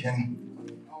attention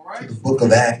to the book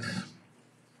of Acts.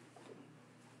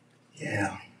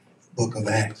 Yeah, book of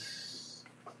Acts,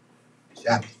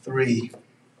 chapter 3.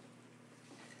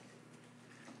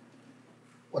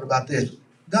 What about this?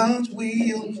 God's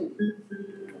will,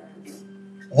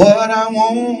 what I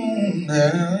want.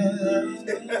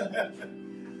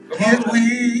 His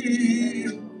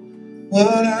will,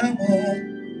 what I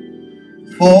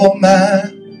want for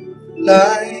my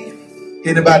life.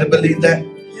 Anybody believe that?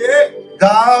 Yeah.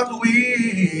 God's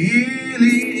will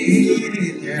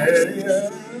is, yeah,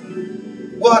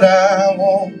 what I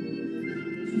want.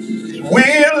 His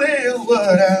will is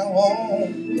what I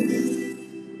want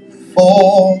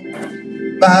for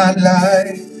my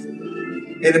life.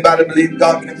 Anybody believe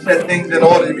God can set things in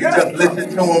order if you just listen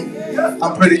to Him?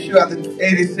 I'm pretty sure after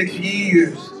 86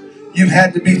 years, you've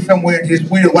had to be somewhere in His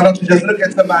will. Why don't you just look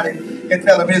at somebody and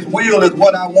tell them His will is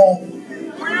what I want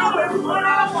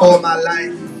for my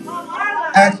life.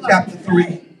 Acts chapter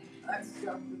 3,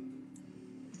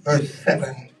 verse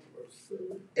 7.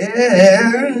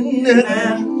 Yeah.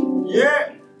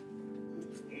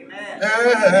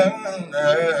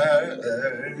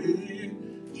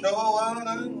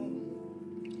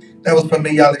 That was for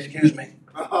me, y'all. Excuse me.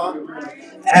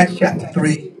 Acts chapter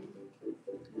 3.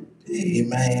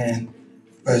 Amen.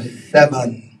 Verse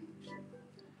 7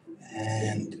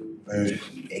 and verse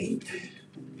 8.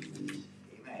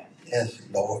 Yes,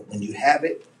 Lord. When you have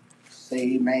it,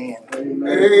 say amen.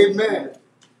 Amen.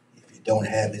 If you don't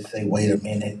have it, say wait a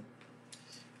minute.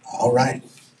 All right.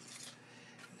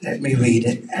 Let me read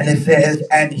it. And it says,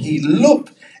 and he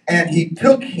looked and he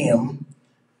took him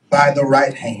by the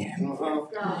right hand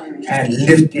and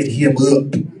lifted him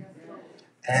up.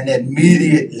 And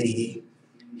immediately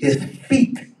his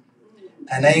feet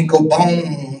and ankle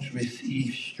bones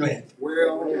received strength.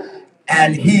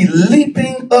 And he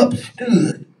leaping up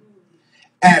stood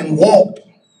and walked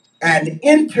and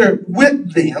entered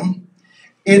with them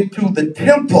into the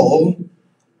temple,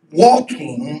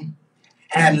 walking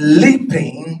and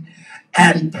leaping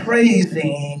and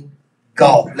praising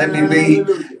God. Let me read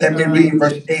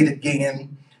verse 8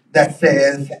 again. That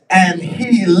says, and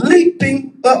he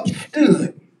leaping up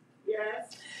stood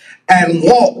and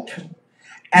walked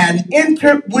and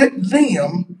entered with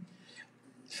them.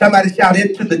 Somebody shout,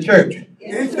 into the church.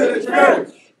 Into the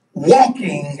church.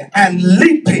 Walking and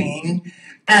leaping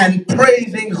and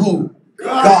praising who?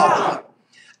 God.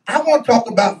 I want to talk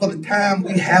about, for the time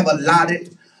we have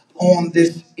allotted on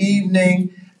this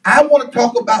evening, I want to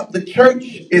talk about the church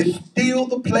is still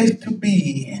the place to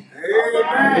be in.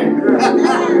 Amen.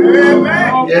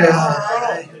 Amen.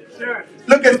 Yeah.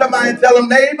 Look at somebody and tell them,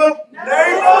 neighbor,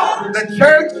 the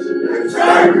church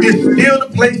is still the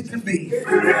place to be.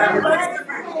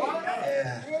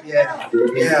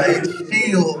 Yeah, it's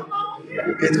still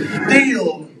the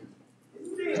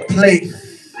place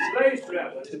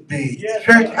to be.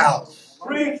 Church house,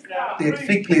 the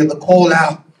executive, the call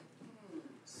out,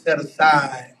 set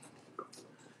aside,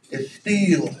 is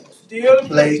still the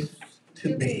place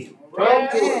to be.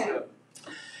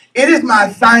 It is my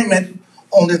assignment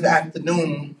on this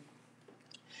afternoon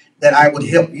that I would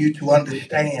help you to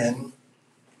understand,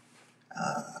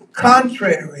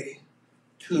 contrary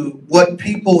to what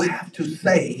people have to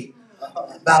say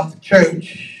about the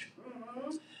church,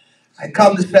 I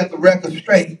come to set the record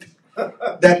straight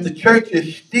that the church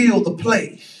is still the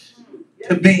place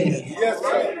to be in. Yes,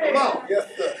 sir. Come on. Yes,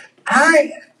 sir.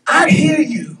 I hear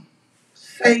you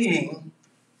saying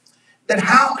that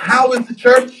how is the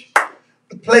church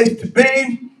the place to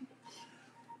be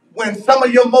when some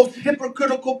of your most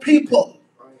hypocritical people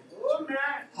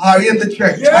are in the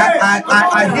church?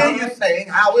 I hear you saying,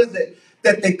 how is it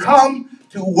that they come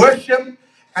to worship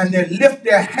and they lift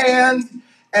their hands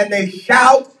and they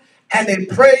shout and they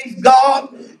praise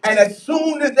God, and as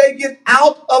soon as they get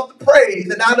out of the praise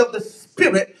and out of the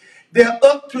spirit, they're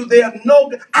up to their no.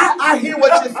 I hear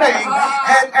what you're saying,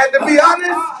 and to be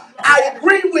honest, I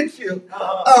agree with you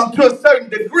to a certain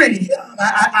degree.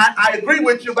 I agree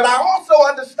with you, but I also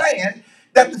understand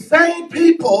that the same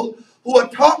people who are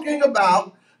talking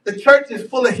about the church is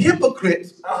full of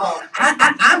hypocrites,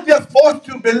 I'm just forced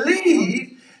to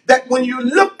believe that when you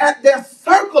look at their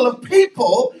circle of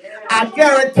people, I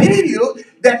guarantee you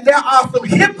that there are some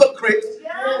hypocrites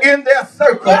in their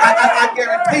circle. I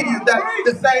guarantee you that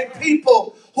the same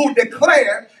people who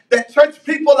declare that church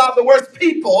people are the worst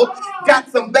people got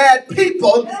some bad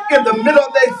people in the middle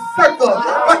of their circle.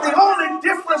 But the only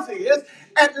difference is,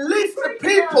 at least the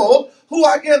people who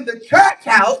are in the church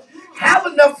house have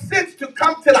enough sense to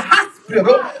come to the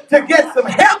hospital to get some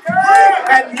help.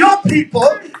 And your people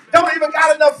don't even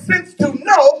got enough sense to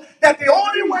know that the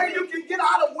only way you can get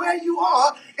out of where you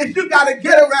are is you got to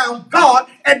get around God,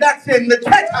 and that's in the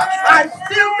church house. I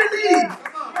still believe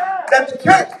that the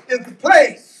church is the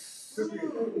place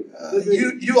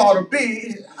you ought to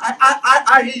be.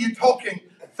 I hear you talking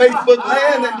Facebook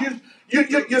land, and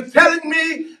you're telling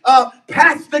me,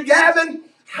 Pastor Gavin,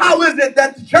 how is it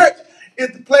that the church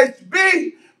is the place to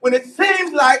be when it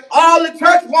seems like all the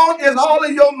church wants is all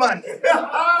of your money?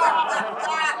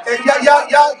 And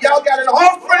y'all got an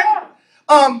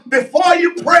offering before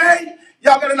you pray.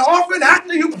 Y'all got an offering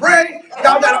after you pray.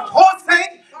 Y'all got a poor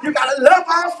saint. You got a love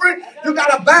offering. You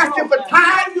got a basket for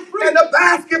tithe and a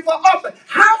basket for offering.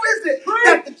 How is it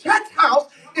that the church house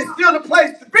is still the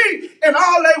place to be and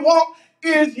all they want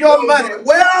is your money?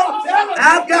 Well,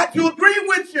 I've got to agree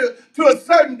with you to a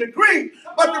certain degree,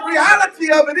 but the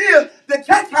reality of it is the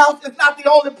church house is not the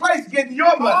only place getting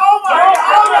your money.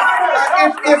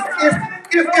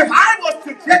 If I was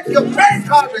to check your credit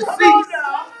card receipts,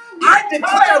 I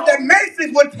declare that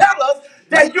Macy's would tell us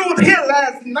that you were here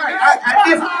last night.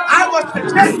 If I was to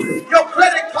check your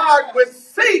credit card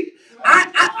receipt,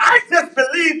 I just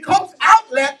believe Coach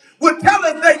Outlet would tell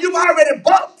us that you've already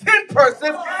bought 10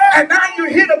 persons and now you're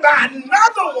here to buy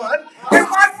another one. And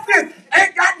watch this,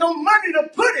 ain't got no money to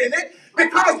put in it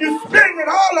because you're spending it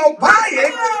all on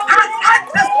buying. I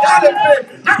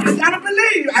gotta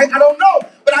believe. I don't know,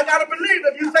 but I gotta believe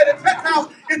if you say the church house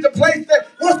is the place that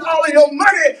wants all of your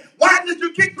money, why did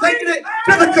you keep taking it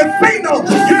to the casino?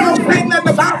 You don't say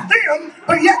nothing about them,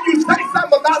 but yet you say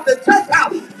something about the church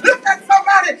house. Look at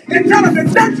somebody and tell them the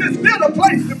church is still a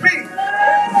place to be.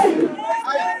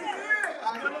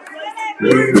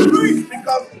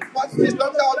 Because watch this,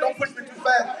 don't push me too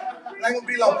fast. It ain't gonna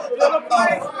be long. It's still a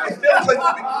place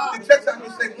to be. The church house, you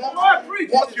say,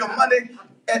 wants your money.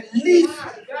 At least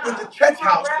with the church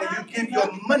house, when you give your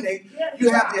money,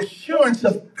 you have the assurance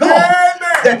of God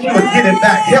that you will get it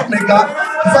back. Help me, God.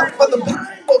 For the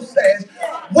Bible says,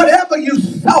 whatever you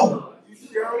sow,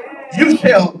 you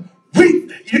shall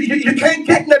reap. You can't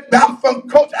get nothing back from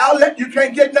Coach Outlet. You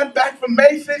can't get nothing back from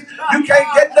Macy's. You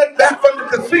can't get nothing back from the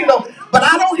casino. But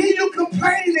I don't hear you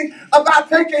complaining about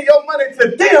taking your money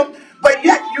to them, but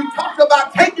yet you talk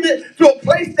about taking it to a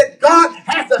place that God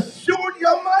has assured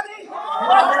your money.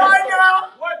 Right now.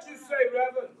 What you say,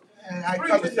 Reverend? And I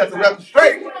come to set the Reverend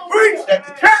straight. Preach that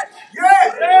the church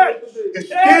is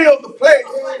still the place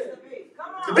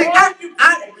to be. I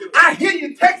hear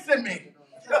you texting me.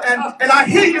 And I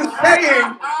hear you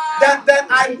saying that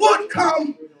I would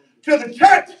come to the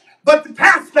church, but the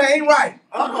pastor ain't right.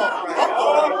 I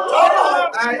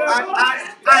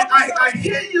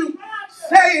hear you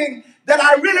saying that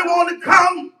I really want to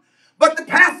come, but the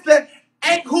pastor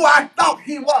ain't who I thought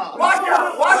he was.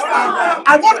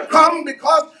 I want to come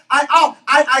because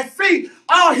I see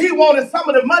all he wants is some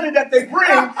of the money that they bring,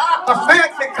 a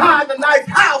fancy car and a nice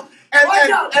house, and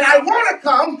I want to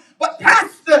come, but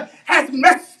pastor has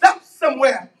messed up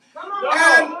somewhere.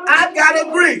 And I got to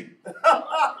agree.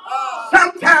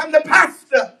 Sometimes the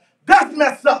pastor does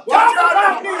mess up.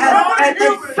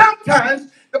 And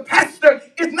sometimes the pastor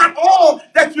is not all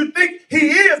that you think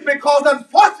he is, because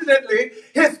unfortunately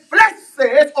his flesh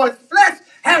says, or his flesh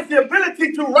has the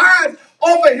ability to rise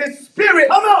over his spirit.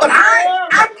 But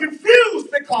I'm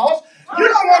confused because you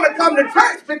don't want to come to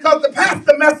church because the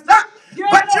pastor messed up,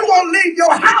 but you won't leave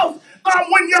your house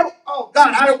when you're, oh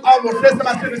God, I almost said something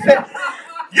I shouldn't have said.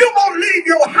 You won't leave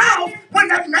your house when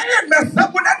that man messed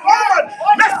up, when that woman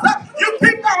messed up. You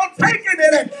keep on taking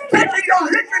it and taking your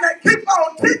licking and keep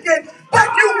on ticking,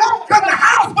 but you won't come to the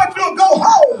house, but you'll go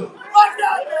home.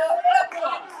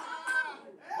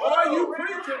 Boy, you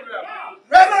preaching,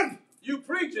 Reverend, you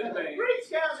preaching, man.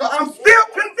 So I'm still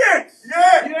convinced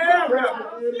Yeah, Reverend.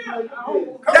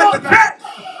 that the church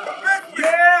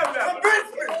Yeah,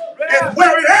 Reverend. is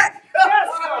where it at.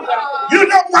 You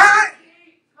know why?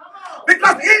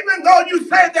 Because even though you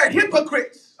say they're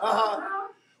hypocrites,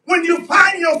 when you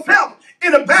find yourself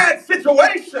in a bad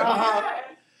situation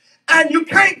and you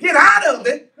can't get out of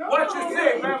it, What you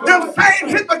say, Reverend? them same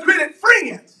hypocritic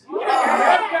friends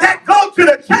that go to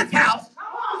the church house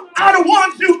are the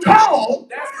ones you call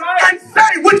and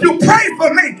say, would you pray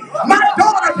for me? My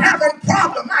daughter's having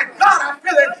problems. My God, I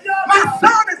feel it. My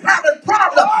son is having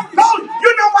problems. So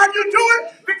you know why you do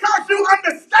it? Because you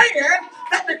understand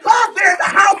that because they're in the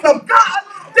house of God,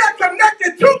 they're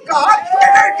connected to God,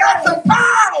 and they got some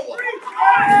power.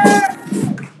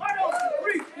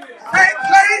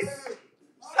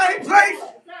 Same place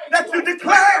that you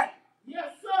declare.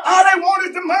 All they want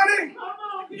is the money.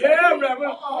 Yeah,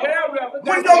 Reverend. Yeah, Reverend.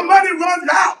 When your money runs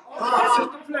out. This is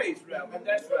the place, Reverend.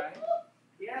 That's right.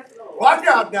 Watch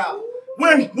out now.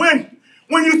 When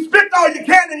you spit all you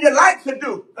can and you like to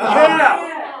do.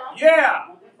 Yeah.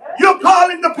 You're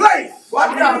calling the place.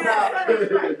 Watch out now.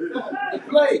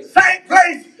 Place. Same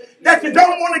place that you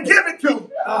don't want to give it to.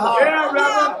 Yeah,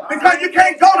 Reverend. Because you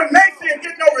can't go to Macy and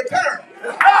get no return.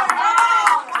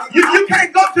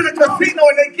 to the casino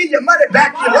and they give you money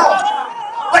back you lost.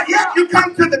 But yet you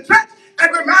come to the church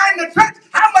and remind the church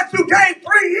how much you gave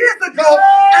 3 years ago,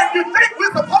 and you think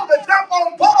we're supposed to jump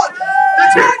on board. The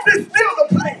church is still the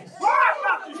place.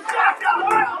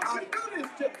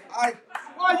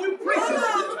 Why you preaching?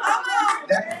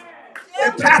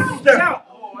 That pastor,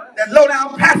 that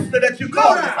low-down pastor that you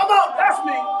call it. Come on, that's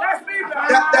me. That's me, man.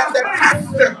 That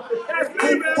pastor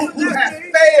who has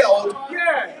failed.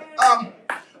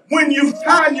 When you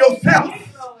find yourself,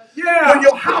 when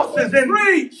your house is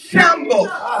in shambles,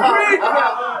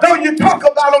 though you talk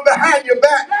about them behind your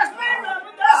back,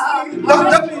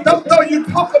 though you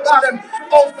talk about them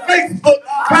on Facebook,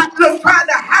 trying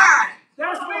to hide.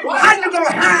 How you going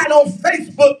to hide on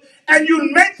Facebook and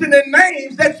you mentioning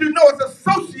names that you know is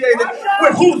associated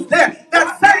with who's there?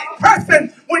 That same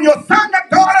person, when your son or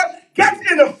daughter gets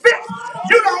in a fit,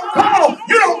 you don't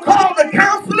call the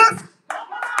counselors.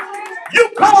 You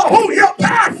call who? Your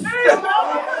pastor.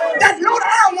 That low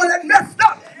down one that messed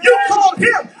up. You call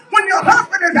him. When your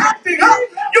husband is acting up,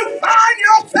 you find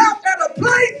yourself at a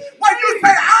place where you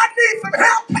say, I need some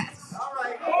help, pastor.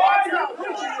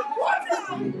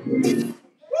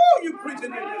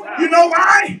 You know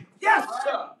why? Yes,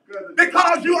 sir.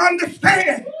 Because you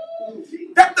understand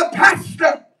that the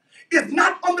pastor is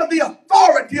not under the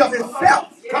authority of himself,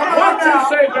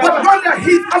 but rather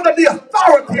he's under the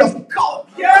authority of God.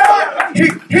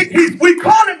 We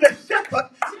call him the shepherd,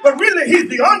 but really he's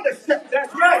the under shepherd.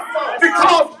 That's right.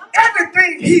 Because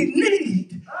everything he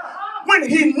needs, when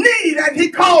he needs and he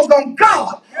calls on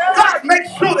God, God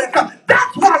makes sure that comes.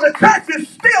 That's why the church is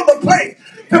still the place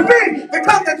to be,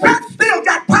 because the church still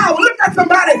got power. Look at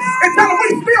somebody and tell them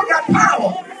we still got power.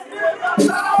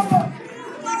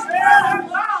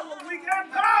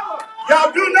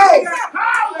 Y'all do know.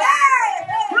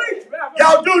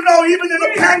 Y'all do know even in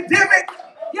the pandemic,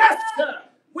 Yes, sir.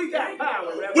 We got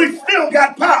power. we still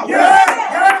got power. Yes.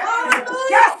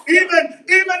 Even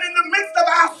in the midst of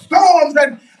our storms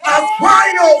and our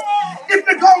trials, if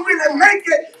you're going to really make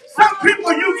it, some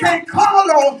people you can't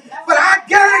call on, but I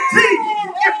guarantee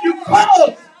if you call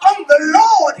on the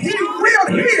Lord, he will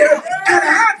hear and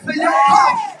answer your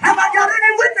call. Have I got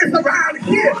any witness around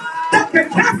here that can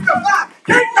testify?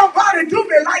 Can't nobody do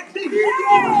me like me. Boy,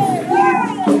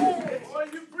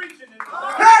 you preaching it.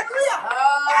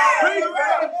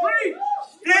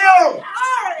 Still,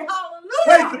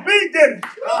 place to be, didn't it?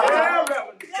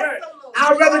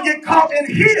 I'd rather get caught in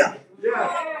here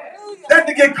than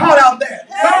to get caught out there.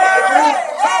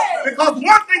 Because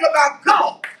one thing about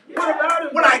God,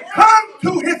 when I come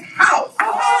to his house,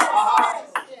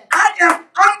 I am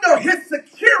under his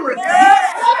security.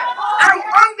 I'm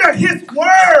under his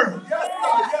word.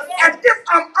 And if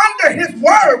I'm under his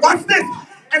word, watch this,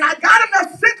 and I got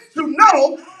enough sense to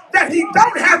know that he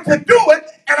don't have to do it,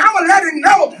 and I'm going to let him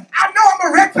know, I know I'm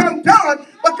a wretch undone,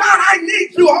 but God, I need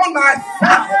you on my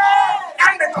side.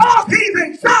 And because he's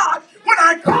in charge, when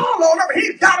I call on him,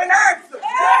 he's got an answer.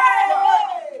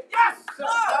 Yes, sir.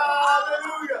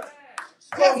 Hallelujah.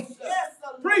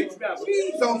 Preach, brother.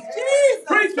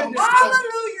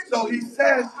 So he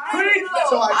says, Preach.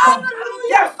 so I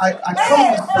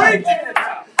come to say,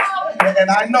 and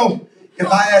I know if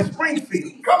I ask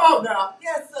Springfield, Come on now.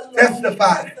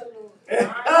 testify,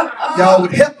 y'all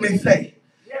would help me say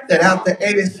that after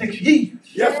 86 years,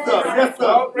 Yes, sir. Yes,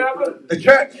 sir. the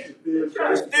church is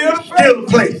still the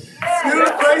place. Still a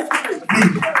place to be. Oh,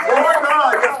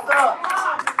 God. Yes, sir.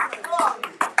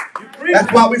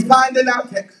 That's why we find in our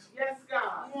text, Yes,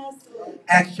 God.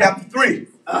 Acts chapter 3,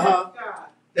 Uh-huh.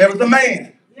 there was a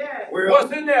man Yes.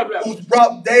 What's in there, brother? who's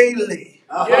brought daily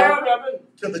Yeah, brother.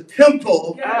 to the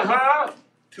temple Uh-huh.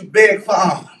 to beg for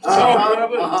alms.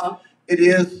 Uh-huh. It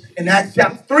is in Acts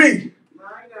chapter 3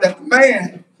 that the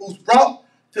man who's brought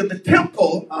to the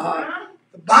temple,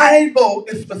 the Bible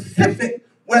is specific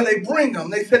where they bring them.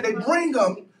 They said they bring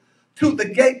them to the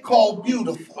gate called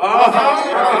Beautiful.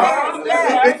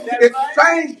 It's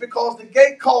strange because the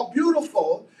gate called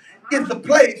Beautiful is the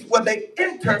place where they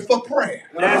enter for prayer.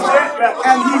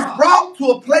 And he's brought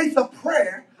to a place of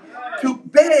prayer to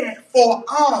beg for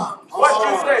alms.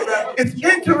 What you say, brother? It's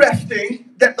interesting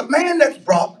that the man that's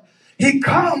brought, he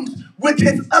comes with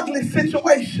his ugly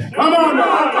situation. Come on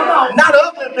now. Come on. Not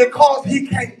ugly because he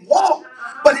can't walk,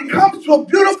 but he comes to a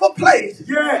beautiful place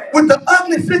Yeah. with the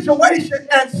ugly situation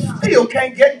and still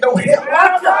can't get no help.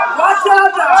 Watch out. Watch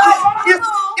out now.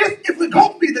 If we're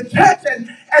going to be the church and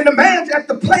the man's at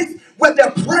the place where they're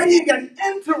praying and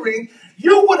entering,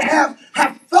 you would have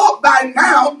thought by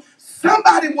now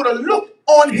somebody would have looked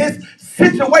on his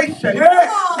situation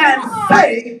and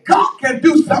say, God can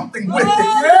do something with it.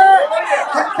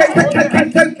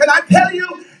 Can I tell you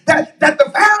that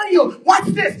the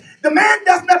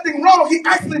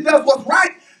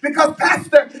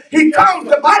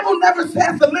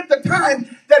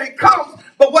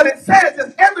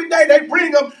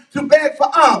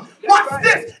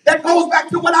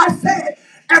I said,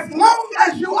 as long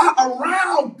as you are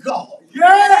around God,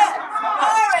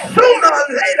 sooner or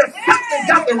later something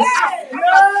got to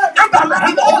I'm about to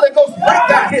let the Holy Ghost break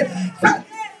down here.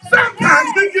 Sometimes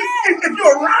if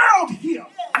you're around Him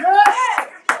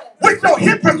with your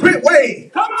hypocrite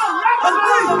ways,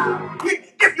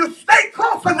 if you stay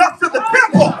close enough to the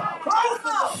temple,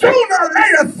 sooner or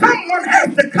later someone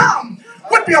has to come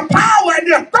with the power and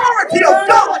the authority of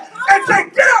God and say,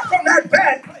 get up from that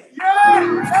bad place.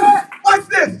 Watch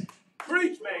this.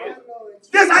 Preach, man.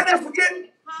 This I never forget.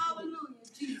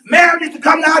 Man used to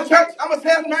come to our church. I'm going to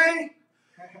say his name.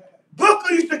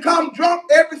 Booker used to come drunk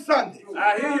every Sunday.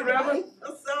 I hear you, Reverend.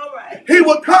 That's all right. He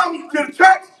would come to the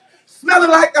church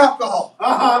smelling like alcohol.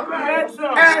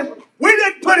 And we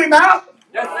didn't put him out.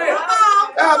 That's it.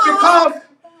 Because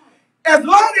as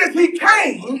long as he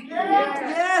came,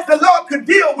 the Lord could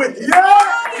deal with him.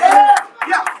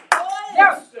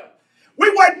 Yes, sir. We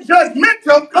weren't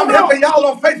judgmental. I'm helping y'all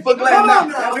on Facebook land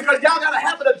now. Because y'all got a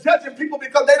habit of judging people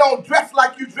because they don't dress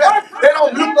like you dress. They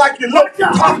don't look like you look,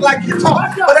 talk like you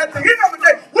talk. But at the end of the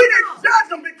day, we didn't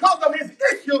judge him because of his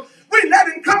issue. We let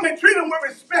him come and treat him with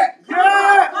respect.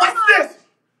 Watch this.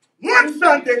 One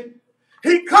Sunday,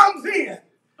 he comes in.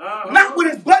 Not with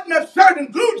his button-up shirt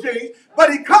and blue jeans,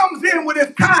 but he comes in with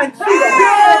his kind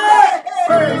cheetah.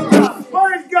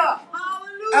 Praise God.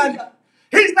 And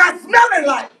he's not smelling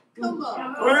like. Come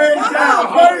on. Praise God.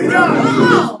 Praise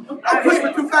God. I'm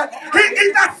pushing too fast.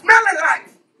 He's not smelling like.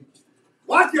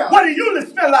 Watch out. What do you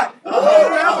smell like?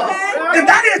 And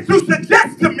that is to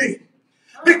suggest to me,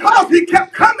 because he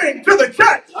kept coming to the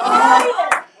church,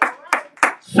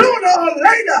 sooner or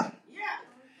later,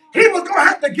 he was going to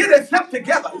have to get himself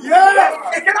together. Yes.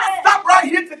 And can I stop right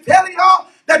here to tell y'all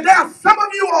that there are some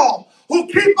of you all who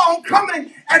keep on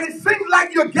coming and it seems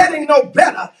like you're getting no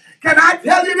better. Can I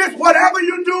tell you this? Whatever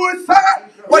you're doing, sir,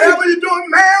 whatever you're doing,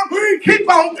 ma'am, keep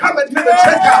on coming to the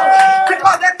church house.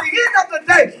 Because at the end of the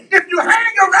day, if you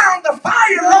hang around the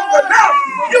fire long enough,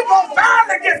 you're going to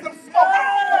finally get some smoke.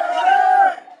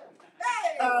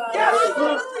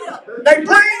 They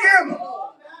bring him.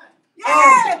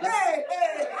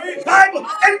 Bible.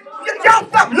 And y'all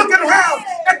stop looking around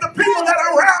at the people that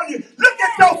are around you. Look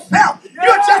at yourself.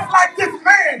 You're just like this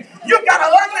man. You got an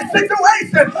ugly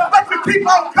situation, but you keep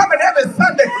on coming every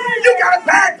Sunday. You got a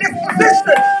bad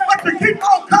disposition, but you keep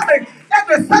on coming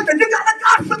every Sunday. You got a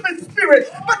gossiping spirit,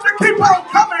 but you keep on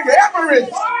coming every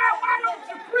Sunday. Why don't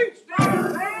you preach,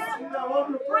 man?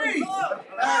 Preach.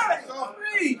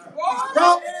 Preach.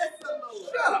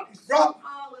 He's brought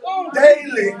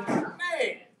daily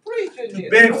to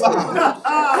beg for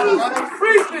alms.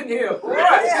 Preaching here.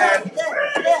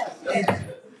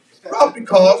 Brought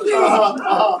because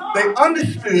they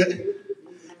understood,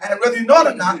 and whether you know it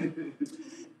or not,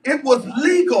 it was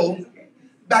legal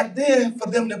back then for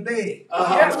them to beg.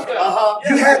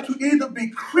 You had to either be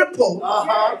crippled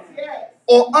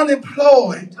or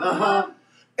unemployed,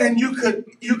 and you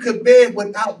could beg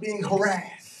without being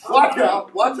harassed. Watch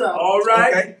out, watch out. All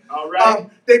right. Okay? All right.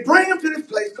 They bring him to this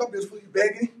place, come this for you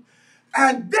begging.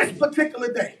 And this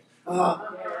particular day,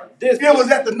 it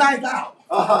was at the ninth hour.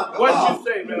 What did you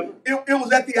say, man? It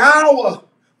was at the hour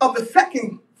of the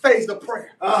second phase of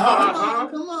prayer.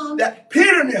 Come on. That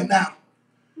Peter and them now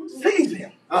sees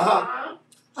him.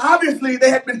 Obviously,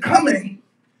 they had been coming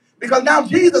because now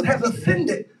Jesus has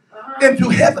ascended into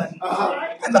heaven.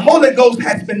 And the Holy Ghost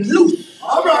has been loose.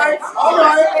 All right, all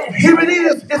right. Here it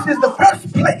is. This is the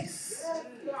first place.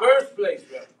 First place,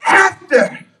 brother.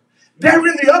 After they're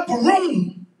in the upper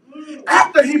room,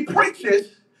 after he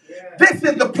preaches, this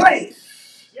is the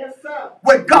place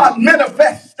where God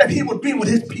manifests that he would be with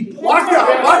his people. Watch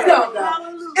out, watch out now.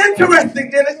 Interesting,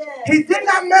 Dennis. He did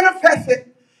not manifest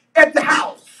it at the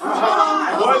house.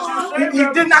 He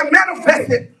did not manifest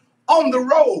it on the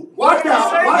road. Watch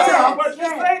out, watch out.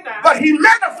 But he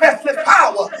manifested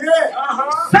power.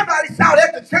 Somebody shout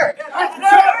at the church. At the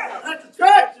church. At the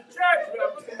church.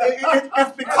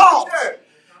 It's because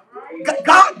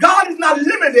God is not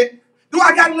limited. Do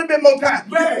I got a little bit more time?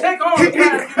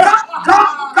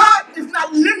 God is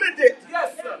not limited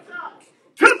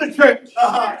to the church.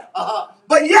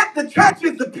 But yet the church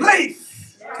is the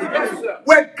place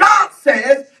where God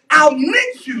says, I'll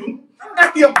meet you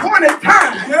at the appointed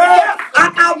time.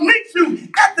 I'll meet you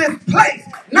at this place.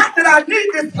 Not that I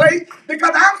need this place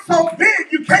because I'm so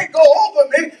big you can't go over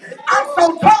me. I'm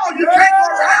so tall you can't go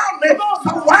around me.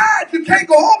 So wide you can't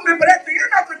go over me. But at the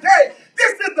end of the day,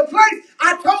 this is the place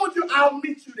I told you I'll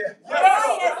meet you there.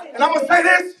 And I'm going to say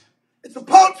this. It's a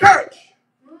poor church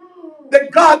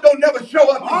that God don't never show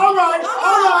up in. All right,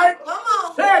 all right. Come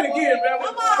on. Say it again, man.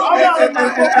 Come on. And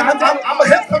I'm going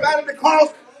to help somebody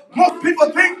because most people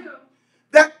think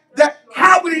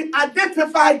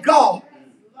like God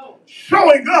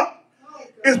showing up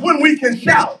is when we can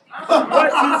shout.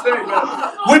 What you say,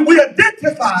 man? When we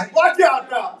identify Watch out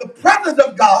now. the presence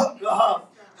of God.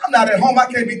 I'm not at home. I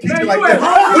can't be teaching like that.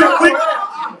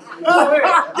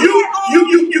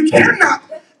 You cannot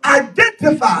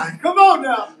identify Come on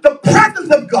now. the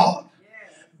presence of God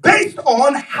based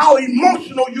on how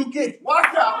emotional you get. Watch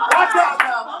out. Watch out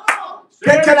now.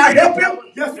 Can I help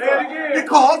you? Yes, sir.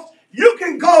 Because you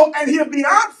can go and hear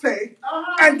Beyonce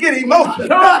and get emotional.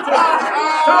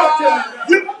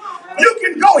 You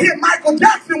can go hear Michael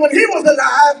Jackson when he was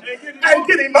alive and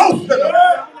get emotional.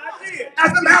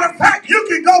 As a matter of fact, you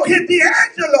can go hear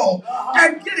D'Angelo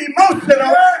and get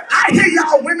emotional. I hear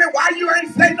y'all women, why you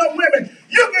ain't say no women?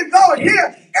 You can go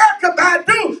hear Erykah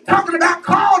Badu talking about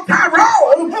Carl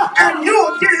Tyrone and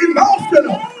you'll get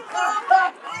emotional.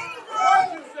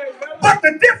 But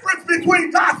the difference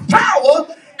between God's power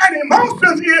and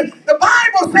emotions is the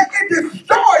Bible says it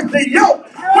destroys the yoke.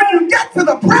 When you get to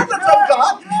the presence of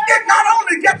God, it not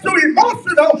only gets you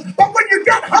emotional, but when you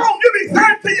get home, you be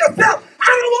saying to yourself, I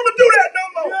don't want to do that no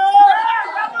more.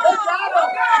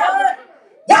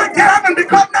 Why Gavin?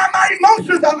 Because now my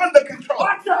emotions are under control.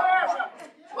 Watch out.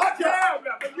 Watch out.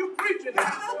 You preaching it.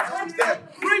 He's there.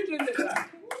 Preaching it.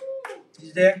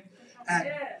 He's there.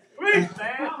 Preach,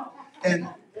 man. And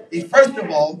he, first of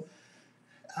all,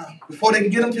 before they can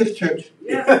get him to the church,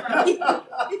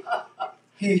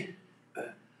 he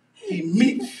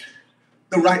meets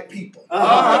the right people.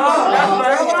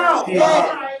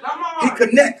 He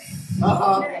connects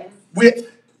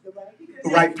with the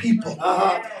right people.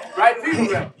 Right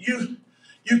people.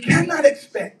 You cannot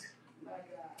expect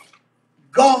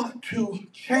God to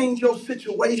change your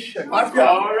situation Watch out.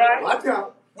 All right. Watch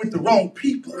out. with the wrong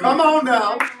people. Come on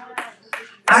now.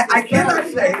 I cannot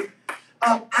say,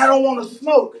 I don't want to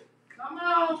smoke.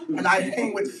 And I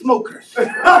hang with smokers. That's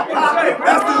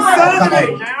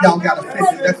insanity. Y'all got to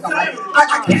fix it. That's all right.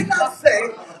 I cannot say,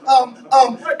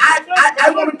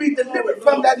 I want to be delivered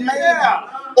from that man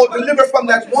or delivered from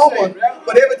that woman.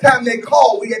 But every time they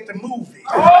call, we at the movie.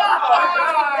 What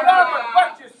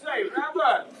you say,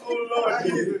 Robert? Oh, Lord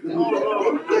Jesus. Oh,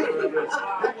 Lord.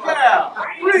 Yeah.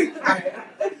 Preach.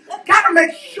 Gotta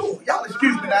make sure. Y'all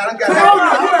excuse me now. I got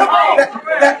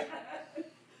that.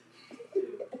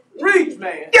 Preach,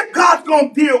 man. If God's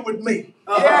going to deal with me,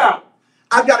 Yeah.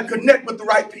 I've got to connect with the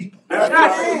right people. That's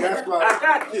right. That's right. I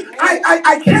got you.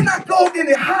 I cannot go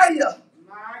any higher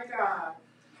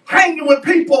hanging with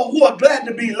people who are glad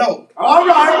to be low. All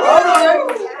right.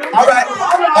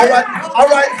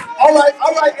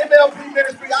 All right, MLP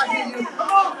ministry, I hear you.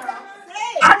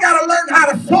 I gotta learn how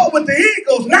to soar with the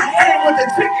eagles, not hang with the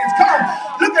chickens. Come on,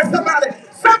 look at somebody.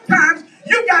 Sometimes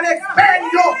you gotta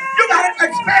expand your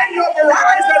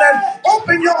horizon and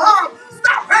open your arms.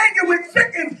 Stop hanging with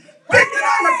chickens, picking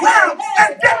on the ground,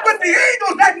 and get with the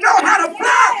eagles that know how to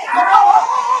fly.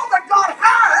 All that God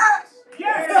has.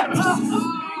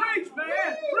 Preach,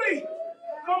 man. Preach.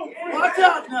 Watch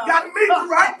out now. Got to meet the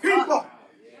right people.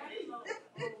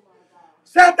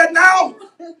 Said that now,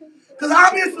 because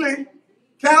obviously,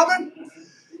 Calvin,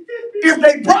 if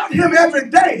they brought him every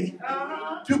day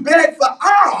to beg for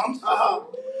alms,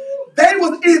 they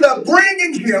was either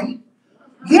bringing him,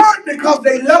 one, because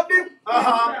they loved him,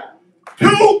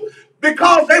 two,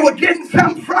 because they were getting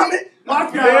something from it,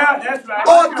 Yeah, that's right.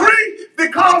 or three,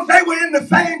 because they were in the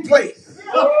same place.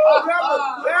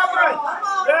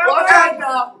 And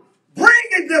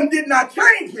bringing them did not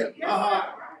change him.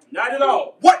 Not at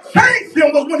all. What changed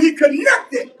him was when he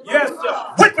connected Yes, sir.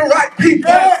 with the right people.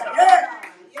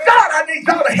 God, I need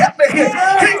y'all to help me here.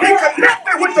 He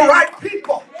connected with the right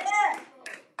people.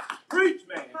 Preach,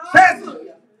 man. Says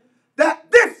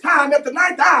that this time at the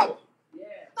ninth hour,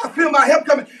 I feel my help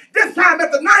coming. This time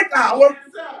at the ninth hour,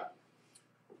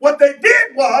 what they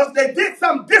did was they did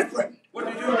something different. What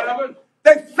did you do, Robert?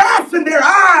 They fastened their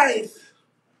eyes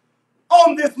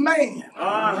on this man.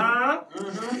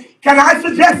 Can I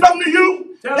suggest something to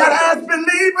you that as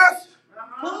believers,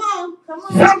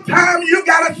 sometimes you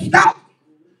got to stop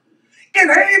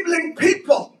enabling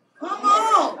people.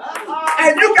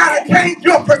 And you got to change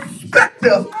your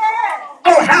perspective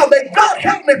on how they, God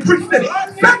help me preach this.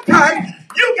 Sometimes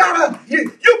you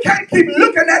can't keep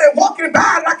looking at it, walking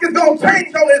by like it's going to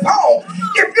change on its own.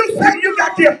 If you say you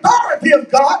got the authority of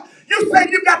God, you say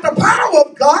you got the power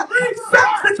of God,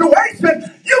 some situation,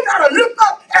 you got to look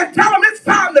up and tell them it's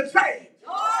time to change.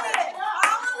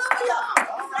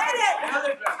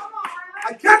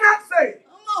 I cannot say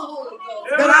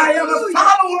that I am a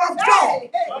follower of God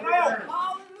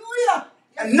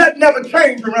and nothing never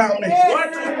changed around me.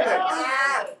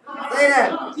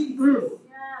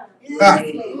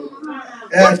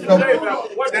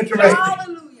 interesting?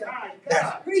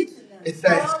 Hallelujah. It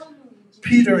says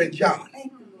Peter and John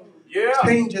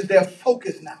changes their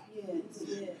focus now.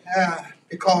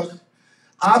 Because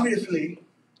obviously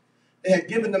they had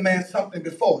given the man something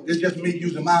before. It's just me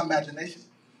using my imagination.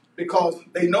 Because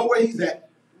they know where he's at.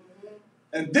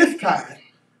 And this time,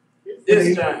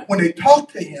 when they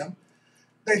talked to him,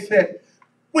 they said,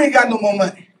 we ain't got no more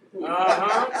money.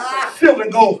 Silver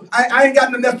and gold. I ain't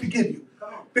got enough to give you.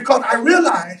 Because I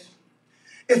realize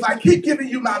if I keep giving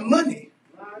you my money,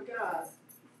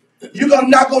 you're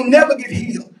not going to never get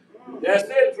healed. That's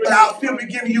it. But I'll still be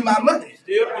giving you my money.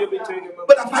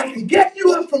 But if I can get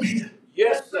you up from here,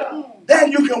 yes, sir,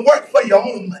 then you can work for your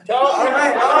own money. All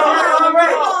right.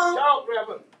 Talk,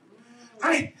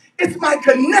 Reverend. It's my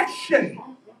connection.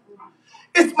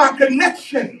 It's my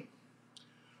connection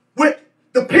with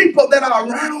the people that are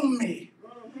around me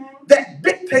that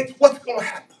dictates what's going to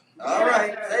happen. All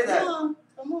right, say that.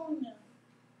 Come on now.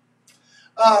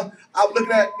 I was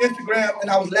looking at Instagram and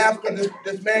I was laughing because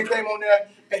this man came on there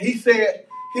and he said,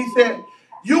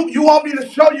 you want me to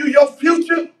show you your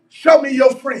future? Show me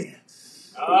your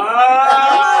friends.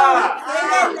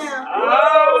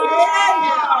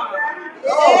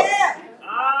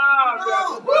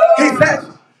 He says,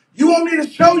 you want me to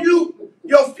show you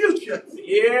your future?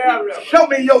 Yeah, show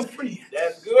me your friends.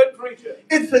 That's good, preacher.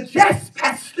 It suggests,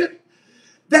 Pastor,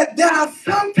 that there are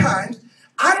sometimes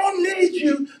I don't need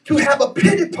you to have a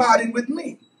pity party with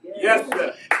me. Yes,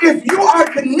 sir. If you are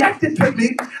connected to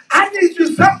me, I need you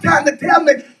sometime to tell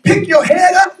me, pick your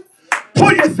head up,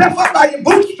 pull yourself up by your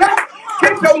bootstraps,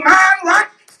 get your mind right,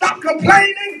 stop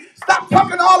complaining, stop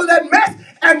talking all of that mess,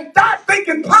 and start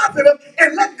thinking positive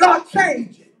and let God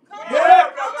change it. Yeah,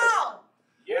 come on.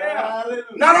 Yeah.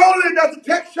 Not only does the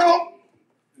text show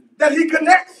that he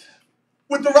connects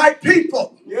with the right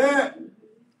people. Yeah.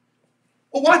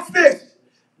 But watch this.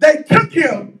 They took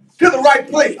him to the right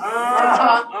place.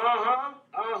 I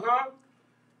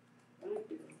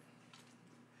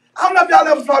don't know if y'all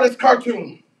ever saw this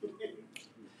cartoon.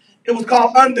 It was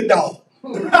called Underdog.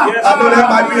 Yes. I know that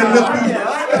might be a little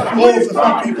too old for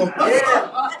some people.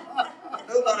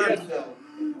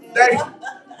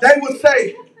 They would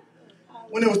say,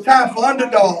 when it was time for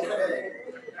Underdog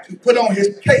to put on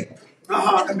his cape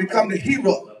and become the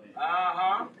hero,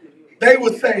 they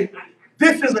would say,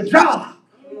 this is a job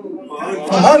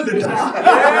for Underdog.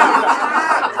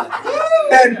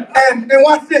 And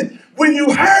watch this. When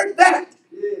you heard that,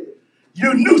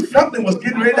 you knew something was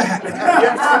getting ready to happen.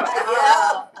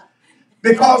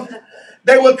 Because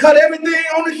they would cut everything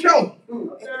on the show. And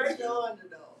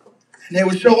they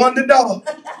would show Underdog.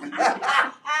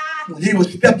 When he would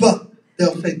step up,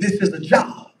 they'll say, this is a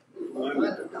job.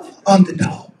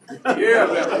 Underdog.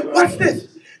 Watch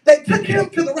this. They took him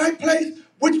to the right place,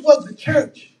 which was the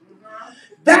church.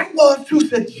 That was to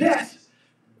suggest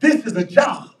this is a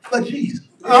job for Jesus.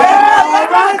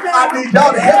 I need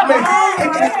y'all to help me.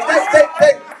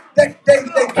 They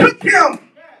took him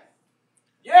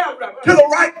to the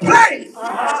right place.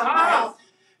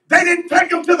 They didn't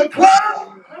take him to the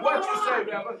club. What you say,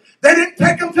 Reverend? They didn't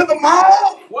take him to the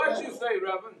mall. What you say,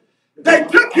 Reverend? They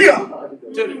took him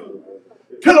to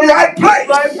the right place.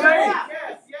 Right place.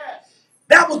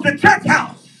 That was the church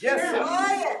house. Yes, sir.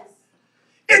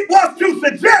 It was to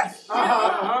suggest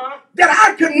that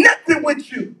I connected with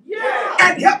you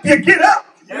and help you get up.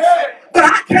 But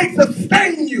I can't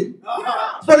sustain you.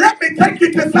 So let me take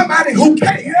you to somebody who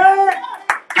can.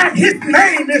 And his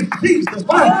name is Jesus.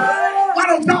 Why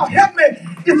don't y'all help me?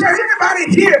 Is there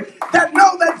anybody here that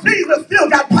knows that Jesus still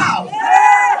got power?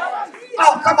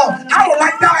 Oh, come on. I don't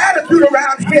like y'all attitude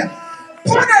around here.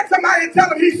 Point at somebody and tell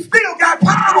them he still got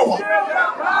power.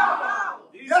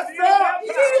 Yes, sir.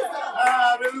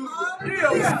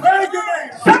 Hallelujah. Very good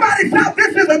name. Somebody shout,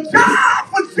 this is a job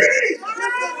for Jesus.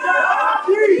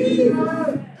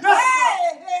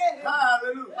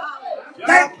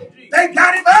 Hallelujah. They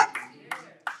got him up,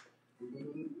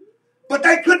 but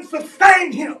they couldn't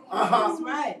sustain him. That's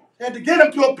right. They had to get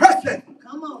him to a person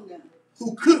Come on now.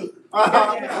 who could. All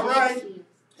right.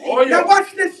 Now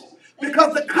watch this,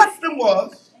 because the custom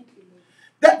was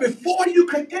that before you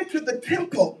could enter the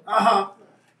temple,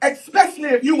 especially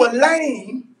if you were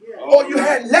lame or you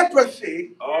had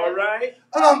leprosy, All right.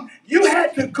 you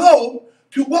had to go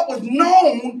to what was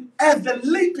known as the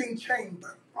leaping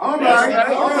chamber. All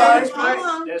right.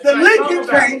 The leaping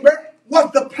chamber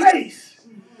was the place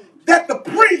that the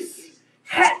priest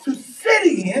had to sit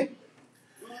in,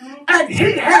 and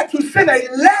he had to send a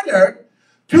letter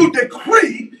to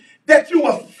decree that you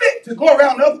were fit to go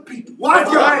around other people. Watch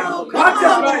out. Watch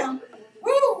out.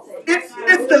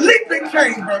 It's the leaping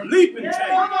chamber Leaping chain.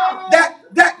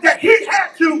 that he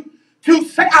had to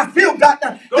say,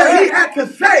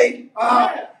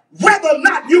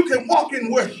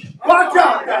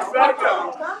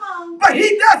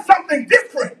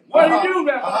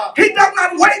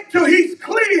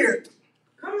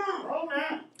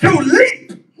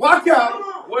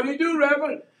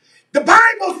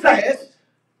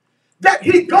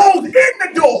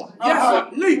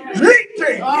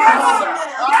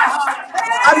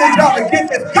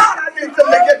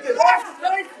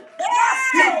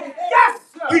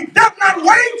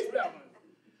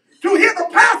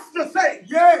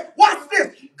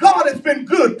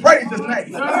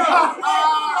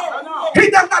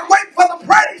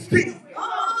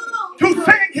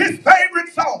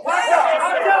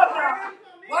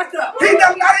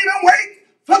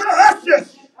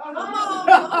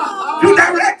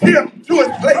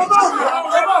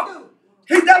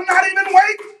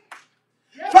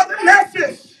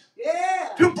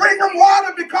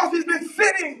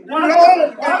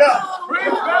 long enough.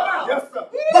 Yes, sir.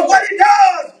 But what he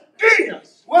does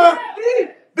is, What?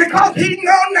 because he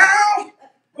know now,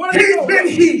 he's been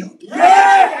healed.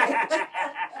 Yeah.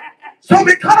 So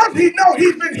because he know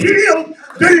he's been healed,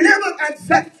 delivered, and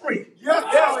set free, Yes,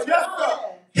 sir. Yes, sir.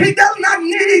 he does not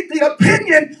need the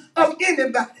opinion of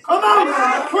anybody. Come on,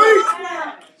 man. Preach.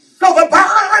 So the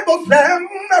Bible says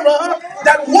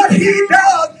that what he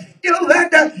does is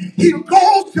that he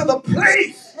goes to the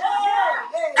place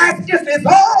as if it's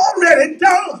already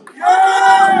done.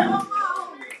 Yeah.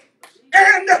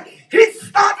 And he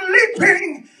starts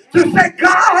leaping to say,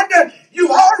 God, you've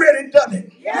already done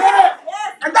it. Yeah.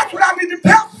 And that's what I need to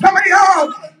tell some of y'all,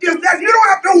 is that you don't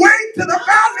have to wait till the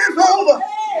battle is over.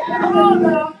 Come on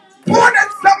now. Point at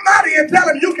somebody and tell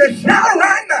them you can shout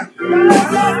right now.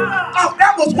 Oh,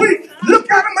 that was weak. Look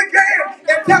at them again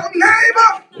and tell them,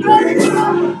 neighbor,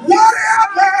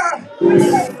 whatever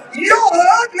your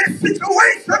ugly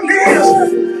situation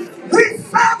is, we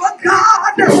serve a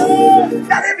God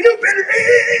that if you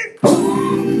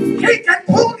believe he can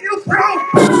pull you through,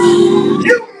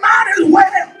 you might as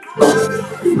well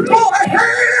go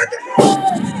ahead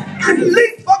and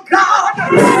leap for God.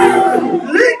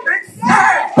 Leap and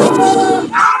say,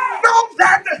 I know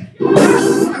that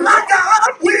my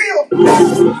God will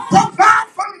provide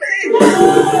for me.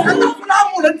 And that's what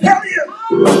I want to tell you.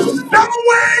 Don't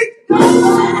wait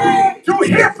to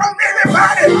hear from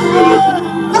anybody.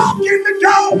 Walk in the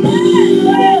door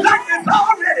like it's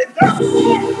already done.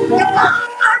 The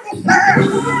Bible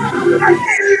says that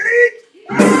he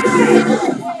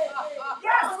leaped.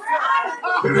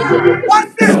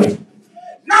 What's this?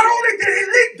 Not only did he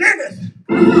leap, Dennis,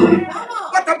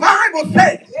 but the Bible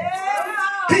says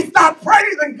he started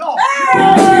praising God.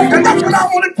 And that's what I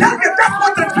want to tell you. That's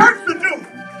what the church should do.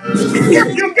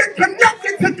 If you get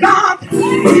connected to God,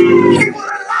 he will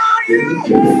allow you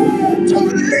to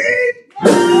lead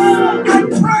and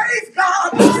praise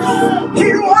God.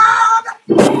 He will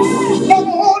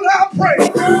hold our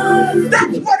praise.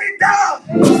 That's what he does.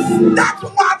 That's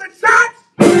why the church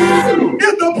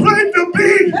is the place to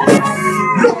be.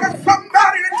 Look at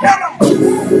somebody and tell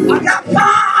them, I got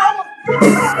power.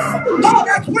 Oh,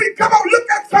 that's weak. Come on,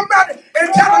 look at somebody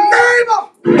and tell them, neighbor,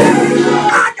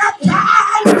 I got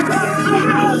power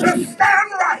to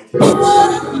stand right.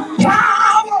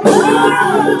 Power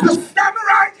to stand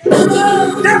right.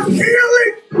 There's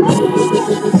healing.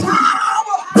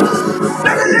 Power.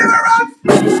 Deliverance.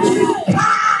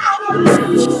 Power.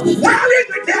 Where is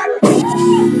it, Daddy?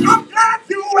 I'm glad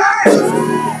you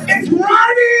asked. It's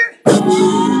right in.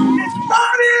 It's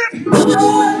right in.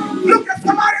 Look at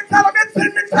somebody and tell them it's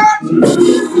in the church.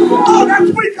 Oh,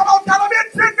 that's sweet. Come on, tell them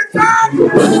it's in the church.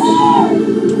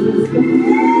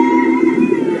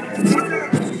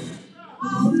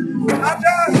 I'm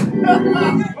done.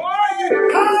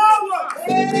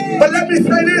 But let me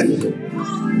say this,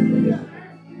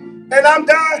 and I'm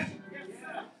done.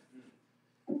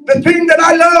 The thing that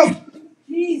I love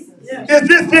is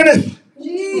this, Dennis.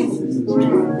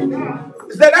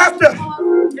 Is that after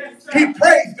he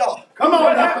praised God. Come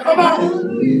on now. Come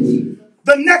on.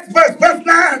 The next verse, verse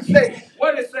 9 says,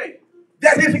 What did it say?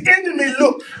 that his enemy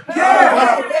looks.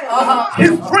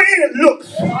 His friend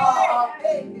looks.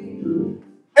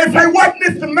 And say, wasn't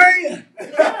this the man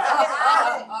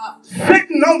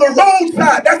sitting on the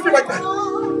roadside? That's it right there.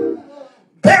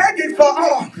 Begging for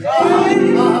alms.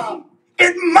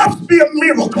 It must be a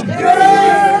miracle.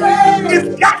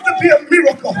 It's got to be a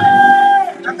miracle.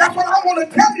 And that's what I want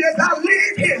to tell you as I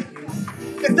leave here.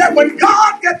 Is that when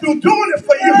God gets through doing it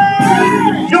for you,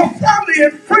 your family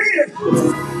and friends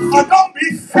are going to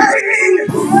be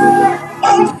saved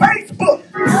on Facebook,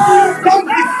 going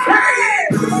to be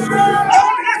saved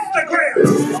on Instagram,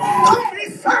 going to be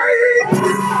saved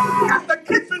at the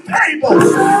kitchen table.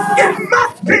 It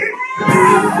must be,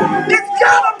 it's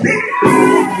got to be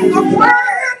a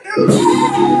brand new,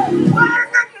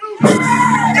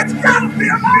 it's got to be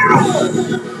a miracle.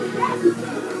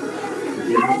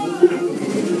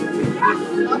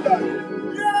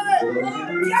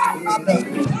 I'm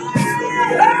done.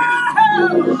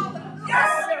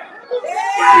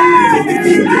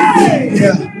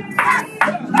 Yeah.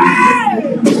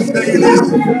 I'll tell you this.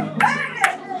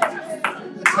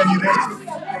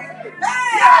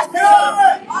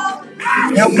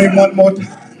 Help me one more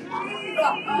time.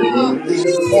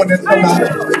 Point at somebody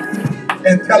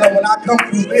and tell them when I come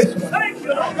through this one,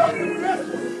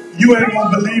 you ain't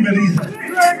gonna believe it either.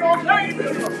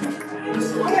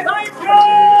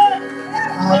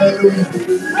 Hallelujah.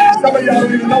 Some of y'all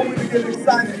don't even know when to get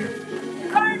excited.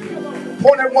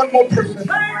 Point at one more person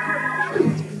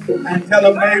and tell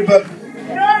them, neighbor,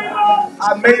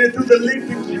 I made it through the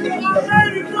leaping chamber.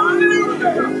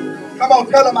 Come on,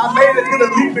 tell them I made it to the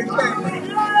leaping chamber.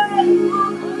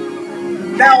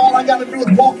 Now all I got to do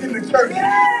is walk in the church.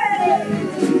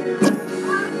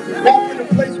 Walk in the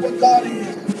place where God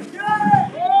is.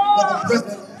 Where the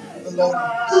presence of the Lord is.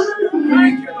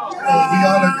 So we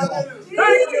honor God.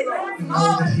 We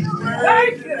know that He's there.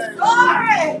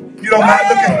 You don't mind.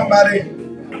 Look at somebody.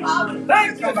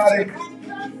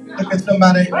 Look at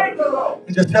somebody.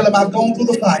 And just tell them I've gone through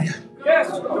the fire.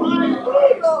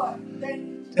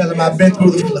 Tell them I've been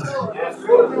through the flood.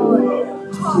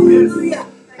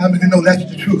 How many know that's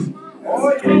the truth?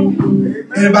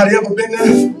 Anybody ever been there?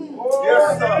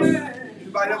 Yes, sir.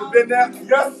 Anybody ever been there?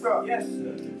 Yes, sir. Yes,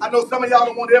 sir. I know some of y'all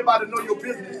don't want everybody to know your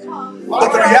business.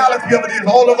 But the reality of it is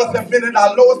all of us have been at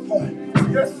our lowest point.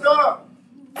 Yes, sir.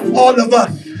 All of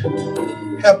us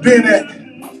have been at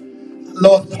the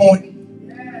lowest point.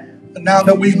 But now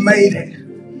that we've made it,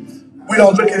 we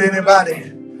don't look at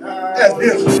anybody as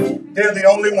if they're the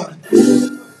only one.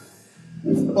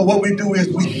 But what we do is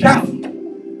we shout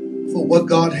for what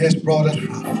God has brought us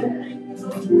from.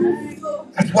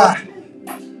 That's why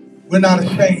we're not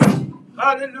ashamed.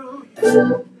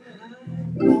 Hallelujah.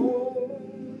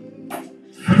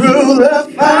 Through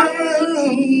the fire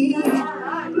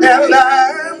and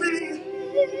lightning,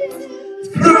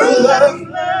 through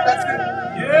the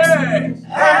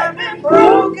have been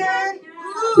broken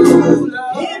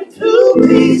into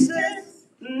pieces,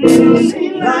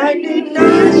 lightning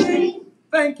dashing.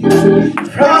 Thank you.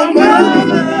 From above.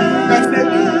 That's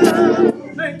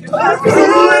it. Thank you. But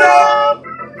through it all,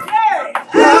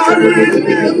 I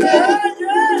remember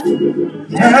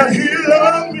that He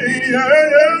loved me,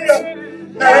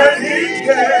 and He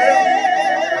cared,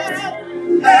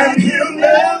 and He'll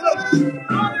never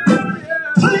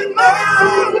put more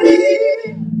on me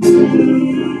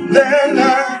than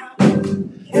I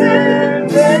can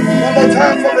bear. One more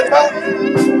time from the top.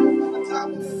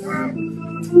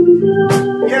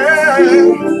 Yeah.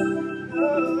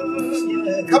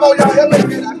 Come on, y'all, help me.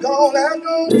 I'm gone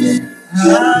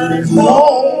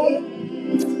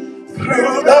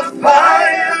through the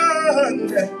fire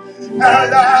and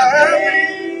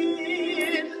lightning,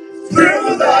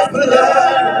 through the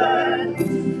blood.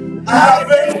 I've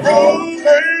been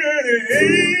broken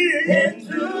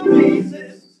into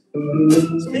pieces,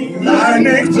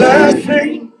 lightning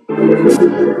flashing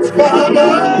from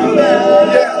above.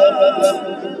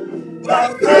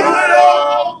 But through it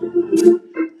all,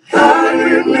 I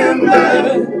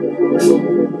remember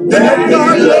that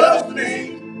God loves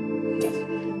me,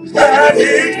 and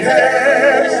He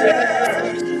cares,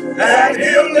 and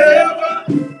He'll never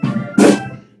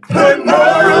put more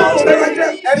on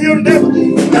me, and He'll never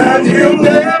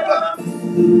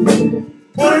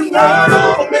put more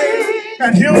on me,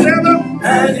 and He'll never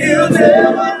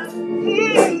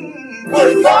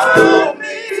put more on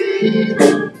me,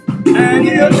 and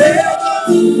He'll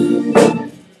never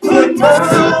put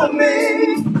more on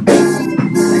me,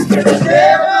 He'll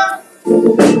never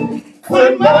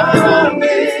put more on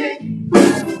me,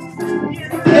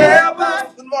 never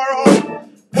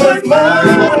put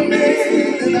more on me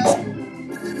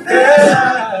than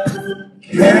I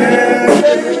can.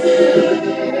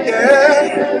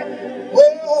 Yeah.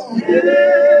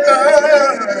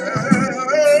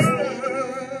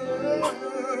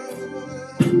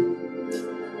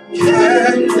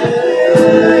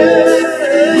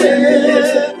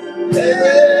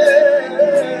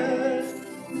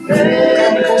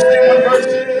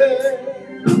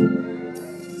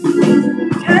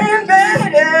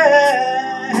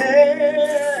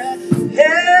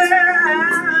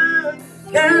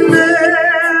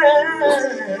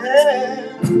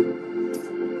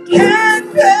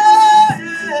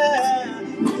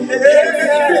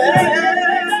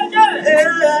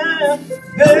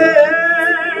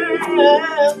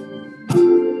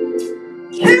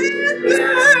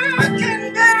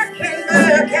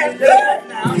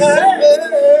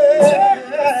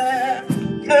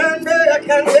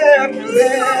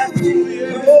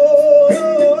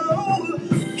 Oh,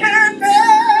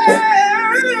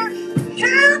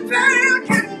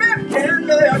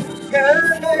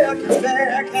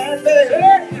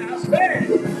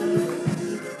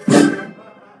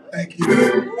 thank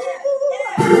you.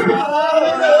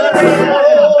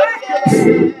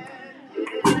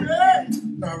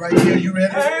 All right, here, you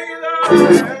ready?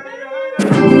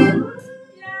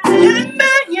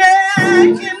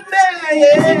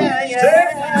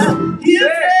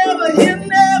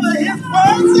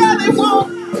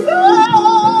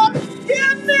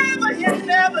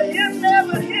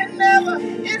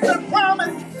 It's a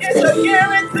promise, it's a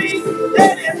guarantee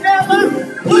that it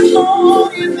never put more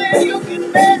on you than you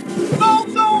can bear.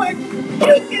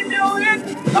 You can do it.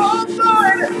 Go through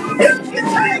it. You can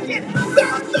take it. Go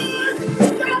through it.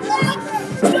 Stop up.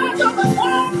 Stop up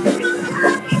alone. You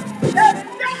have it. And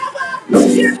never,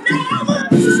 you never,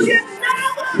 you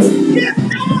never, you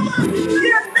never,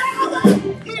 you never.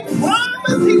 He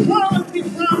promised, he promised, he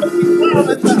promised, he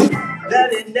promised that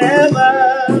it never.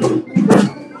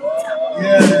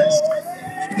 Yes.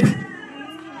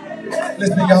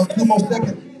 Listen, y'all, 2 more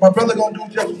seconds. My brother gonna do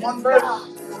just one verse.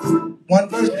 One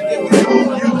verse, and then we're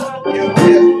on you.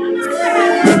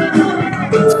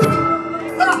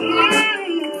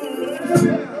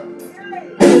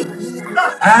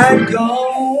 I've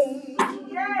gone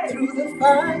through the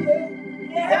fire,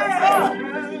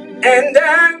 and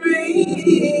I've been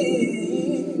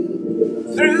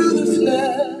through the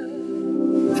flood.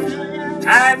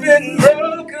 I've been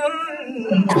broken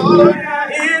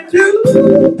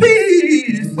into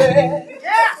pieces.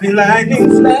 The lightning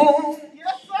flash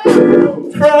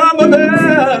from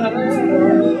above,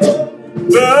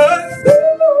 but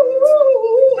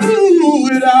through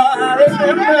it all, I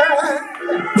remember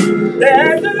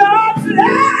that the Lord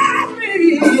loved me,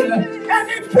 and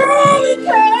He truly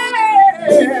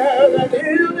cares, and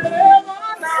He'll never,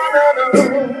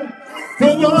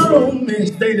 put more on me.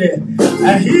 Stay there.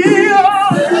 And He'll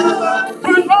never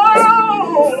put more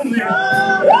on me.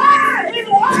 His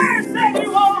word said He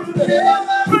won't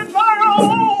put more on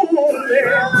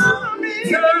me.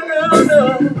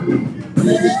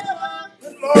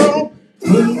 No.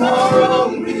 Put more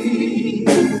on me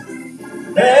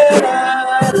than I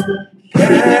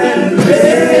can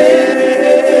bear.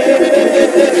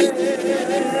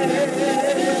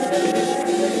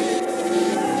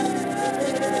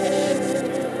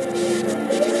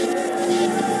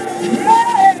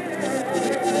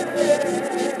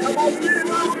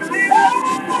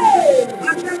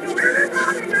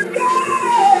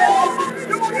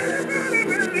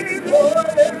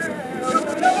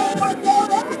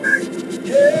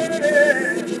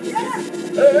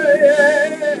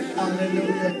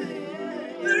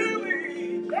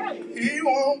 He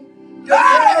won't.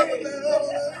 Yeah.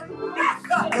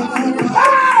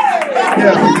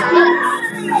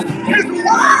 His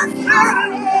word said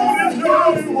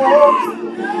he won't.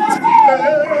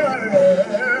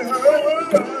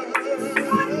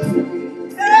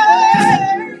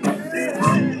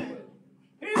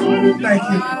 Thank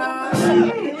you.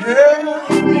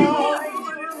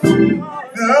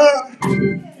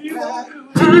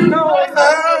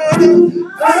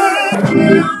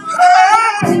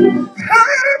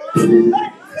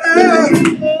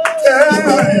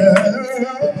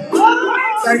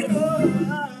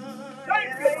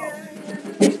 Thank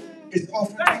you. It's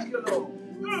awful. Thank you, Lord.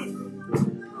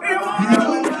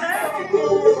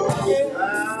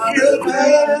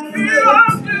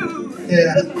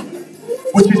 Yeah.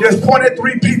 Would you just point at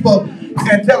 3 people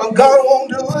and tell them God won't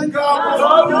do it?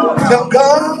 Tell them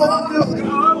God won't do it.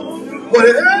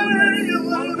 Whatever you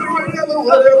want to do,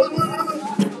 whatever.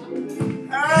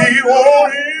 He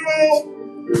won't. He won't.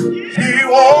 He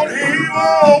won't. He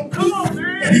won't.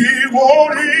 He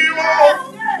won't. He won't.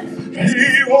 He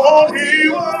won't. He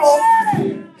won't.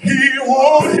 He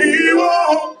won't. He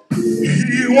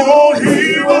won't.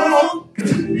 He won't. He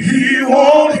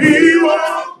won't. He won't. He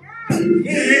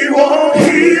won't.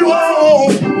 He won't. He won't.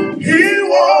 He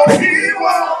won't.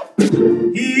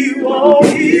 He won't.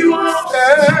 He won't.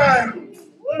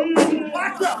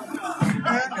 Watch out.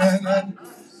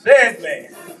 Said man.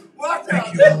 Thank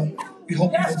you, Lord. We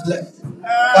hope you were blessed.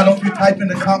 Why don't you type in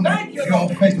the comments if you're on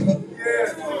Facebook?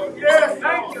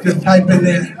 Just type in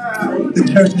there. The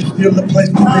church is still the place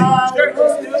to be. The church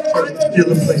is still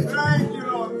a place to be.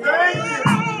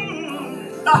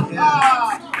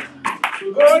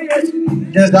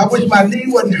 Yes, I wish my knee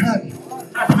wasn't hurting.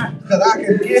 Because I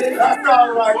can get it. That's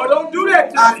all right. Well, don't do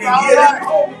that. I can get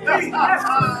it.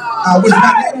 I wish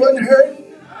my knee wasn't hurting.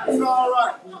 That's all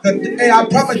right. Hey, I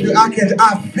promise you, I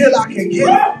feel I can get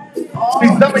it. See,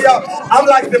 some of y'all, I'm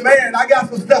like the man. I got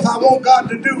some stuff I want God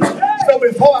to do. So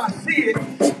before I see it,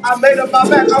 I made up my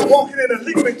mind. I'm walking in a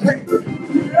leaping chamber.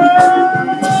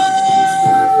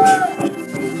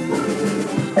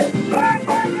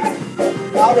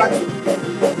 All right.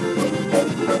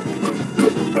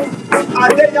 I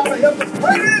dare y'all to help us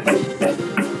praise it.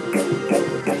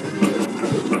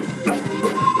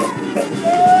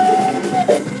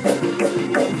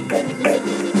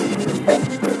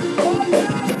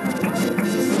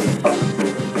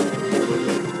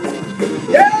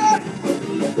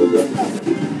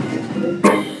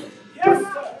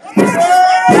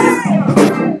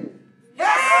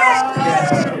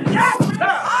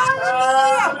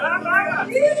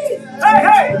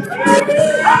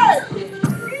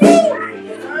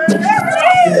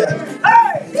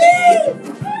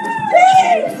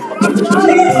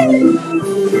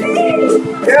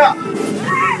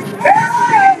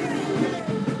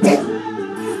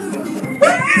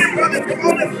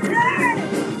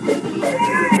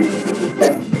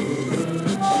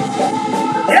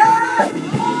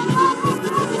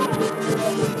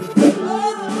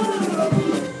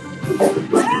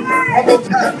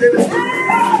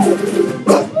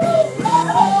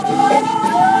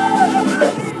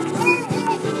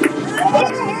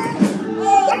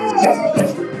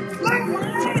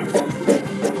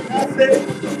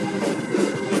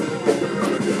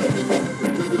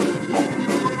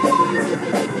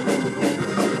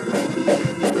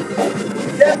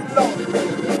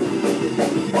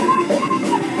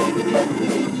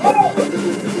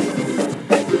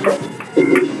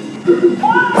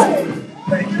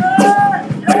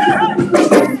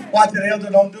 elder,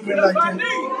 don't do me like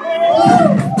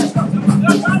that.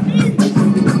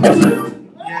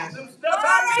 Yes.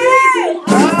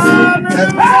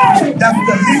 That's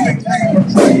the leaping chamber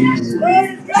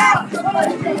praise.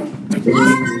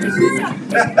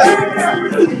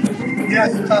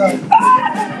 Yes,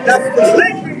 that's the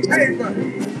leaping chamber.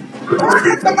 Look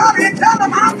at somebody and tell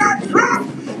them I'm not drunk.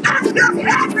 I'm just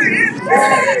happy in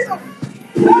Jesus.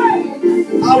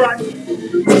 All right.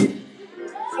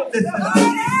 Listen.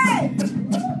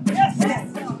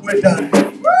 We're done.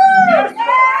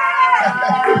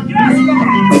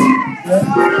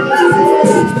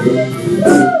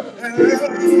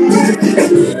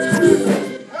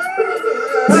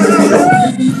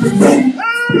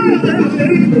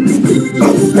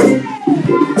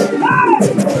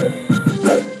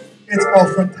 It's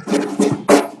offering time.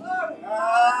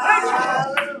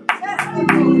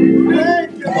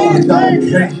 Come on,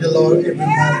 y'all. Praise the Lord,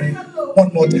 everybody.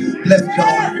 One more time. Bless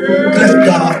God. Bless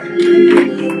God.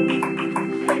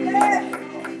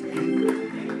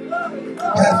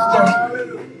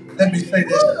 Pastor, let me say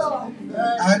this.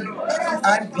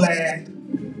 I'm glad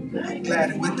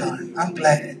that we're done. I'm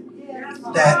glad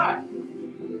that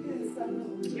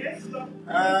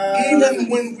even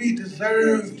when we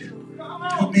deserved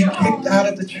to be kicked out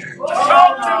of the church,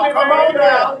 Talk to me. Come on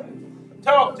now.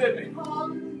 Talk to me.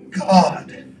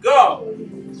 God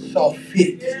saw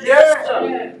fit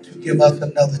to give us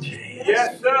another chance.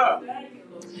 Yes, sir.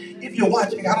 If you're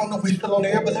watching, I don't know if we're still on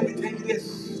the air, but let me tell you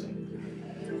this.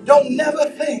 Don't never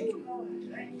think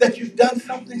that you've done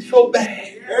something so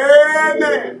bad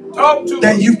Talk to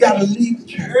that us. you've got to leave the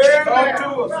church. Talk to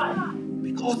us.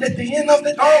 Because at the end of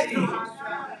the day,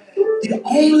 the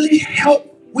only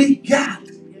help we got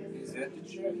is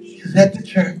at the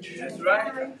church. That's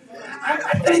right.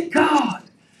 I thank God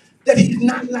that he's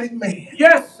not like man.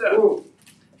 Yes, sir.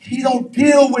 He don't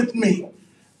deal with me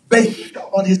based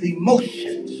on his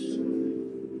emotions,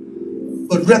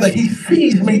 but rather he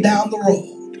sees me down the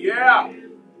road. Yeah.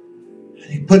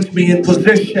 And he puts me in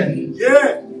position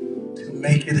to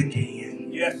make it again.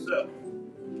 Yes, sir.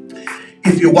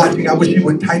 If you're watching, I wish you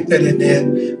would type that in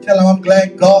there. Tell him I'm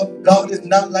glad God is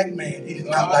not like man. He's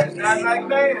not like man. Not like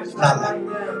man. He's not like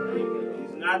man.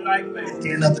 He's not like man. At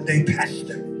the end of the day,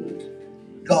 Pastor,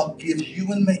 God gives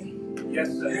you and me Yes,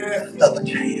 sir. another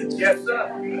chance. Yes, sir.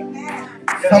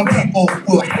 Some people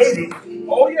will hate it.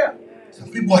 Oh, yeah.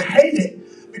 Some people hate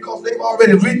it because they've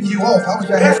already written you off. I wish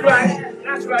I had That's right.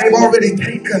 That's right. They've already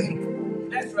taken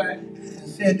That's right. and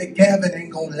said that Gavin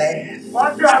ain't gonna last.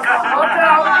 Watch out. Watch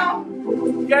out.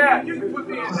 Yeah, you can put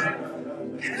me in there.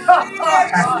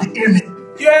 Pastor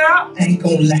Emmitt Yeah. ain't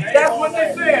gonna last. That's what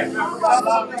they said. That's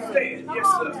what they said. Yes,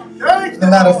 sir. As a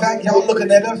matter of fact, y'all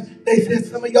looking at us, they said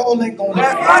some of y'all ain't gonna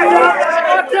That's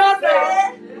last. right.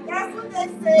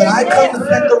 But I come to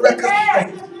set the record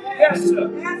straight. Yes, sir.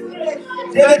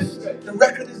 Dennis, the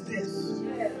record is this.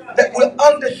 That we're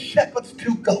under shepherds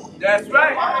to God. That's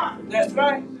right. That's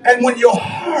right. And when your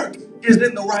heart is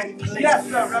in the right place, Yes,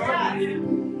 sir.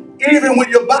 even when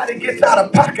your body gets out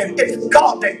of pocket, it's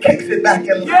God that kicks it back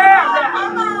in line.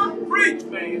 Yeah. Preach,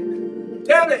 man.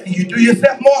 Tell it. And you do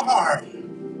yourself more harm.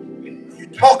 You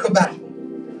talk about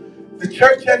the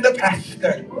church and the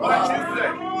pastor. What you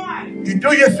say? You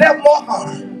do yourself more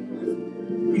harm.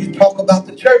 You talk about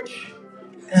the church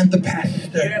and the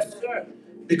pastor. Yes, sir.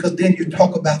 Because then you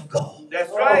talk about God. That's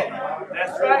right.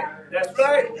 That's right. That's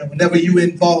right. And whenever you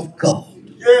involve God,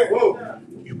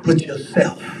 you put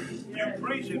yourself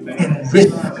in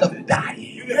risk of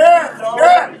dying.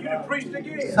 You preached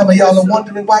again. Some of y'all are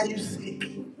wondering why you're sick.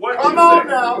 Come on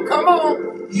now. Come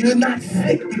on. You're not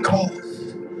sick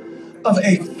because of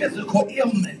a physical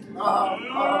ailment.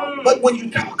 But when you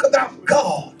talk about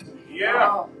God,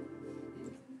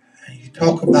 and you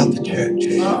talk about the church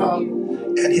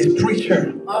and his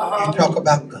preacher, you talk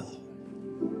about God.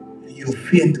 And you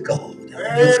offend God. And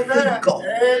when you offend God,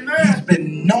 he's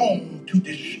been known to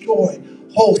destroy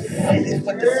whole cities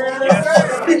for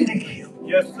offending him.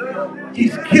 Yes, sir.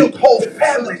 He's killed whole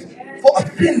families for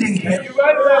offending him. You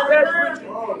right about that,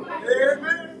 preacher.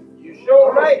 Amen. You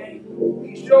sure right.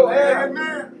 He sure has.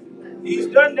 Amen. He's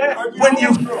done that. When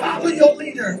you follow your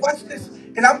leader, watch this.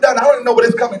 And I'm done. I don't even know where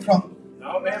this is coming from.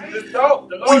 No, man, just talk.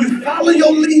 When you follow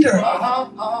your leader,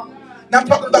 now I'm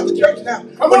talking about the church now.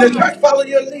 When the church follow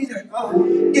your leader,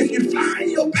 if you find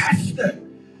your pastor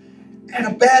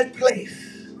at a bad place,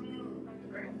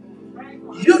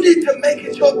 you need to make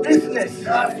it your business.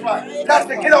 That's right. Not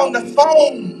to get on the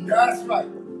phone. That's right.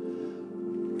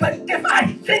 But if I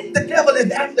think the devil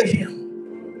is after him,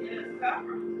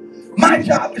 my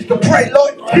job is to pray,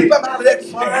 Lord, keep him out of that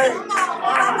space.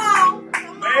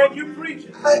 Man, you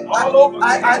preaching all over.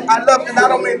 I love, and I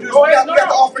don't mean just we got the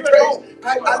offering trays.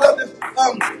 I love this.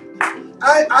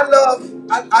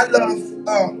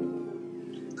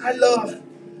 I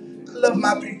love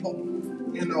my people.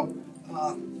 You know,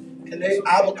 and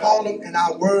I will call them and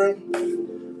I word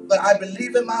them, but I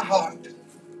believe in my heart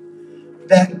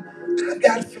that I've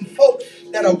got some folks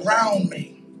that are around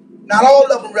me. Not all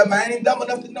of them, Reverend. I ain't dumb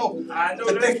enough to know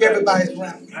to think everybody's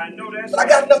around me. But I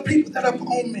got enough people that are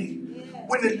on me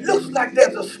when it looks like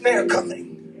there's a snare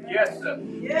coming. Yes, sir.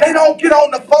 They don't get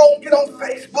on the phone, get on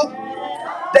Facebook.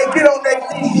 They get on their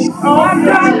knees.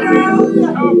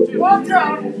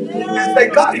 And say,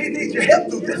 God, he needs your help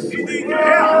through this. He needs your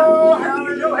help. I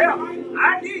need your help. I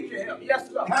need your help. Yes,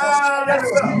 sir. Yes,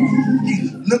 sir. He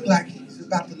look like he's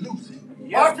about to lose it.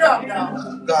 Yes,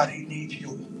 sir. God, he needs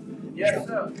your yes, help.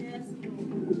 Sir.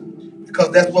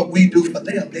 Because that's what we do for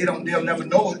them. They'll never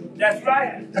know it. That's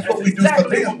right. That's what we do for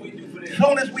them. As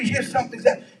soon as we hear something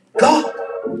that, God,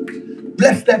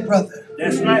 bless that brother.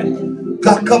 That's right.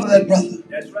 God, cover that brother.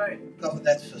 That's right. Cover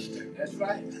that sister. That's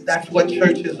right. And that's what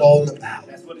church is all about.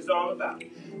 That's what it's all about.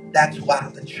 That's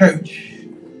why the church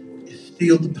is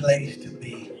still the place to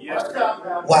be. Yes.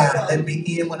 Why? Let me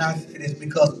in when I say this,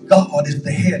 because God is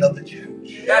the head of the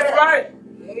church. That's right.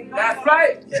 That's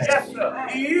right. Yes, yes sir.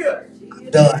 He is. I'm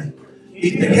done.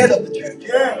 He's the head of the church.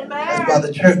 Yeah. That's why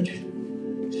the church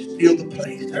is still the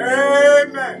place to be.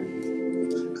 Amen.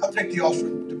 I'll take the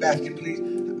offering, the basket, please.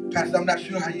 Pastor, I'm not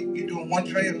sure how you're doing, one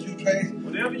tray or two trays.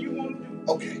 Whatever you want to do.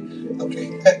 Okay.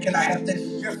 Can I have this?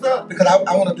 Yes, sir. Because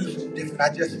I want to do something different. I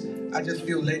just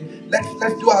feel late. Let's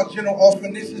do our general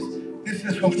offering. This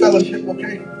is from fellowship,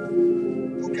 okay?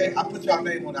 Okay, I put your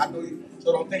name on it. I know you,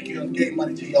 so don't think you gave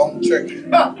money to your own church.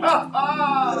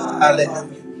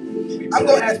 Hallelujah. I'm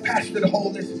going to ask Pastor to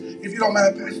hold this. If you don't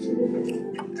mind, Pastor.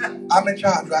 I'm in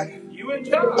charge, right? You in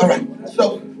charge. All right.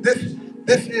 So this is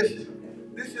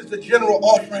the general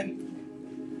offering.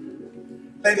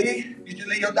 Lady, did you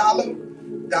leave your dollar?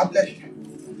 God bless you.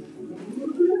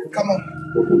 Come on.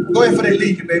 Go ahead for they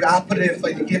leave you, baby. I'll put it in for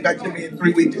you. Get back to me in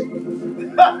 3 weeks. She give you some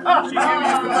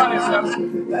money, sir.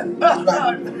 That's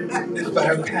right. This is for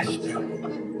her pastor.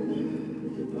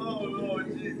 Oh, Lord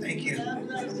Jesus. Thank you.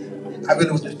 I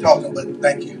really was just talking, but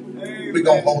thank you. We're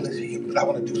going to hold this here because I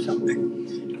want to do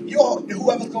something. You all,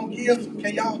 whoever's going to give,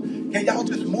 can y'all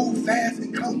just move fast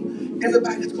and come?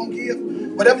 Everybody that's going to give.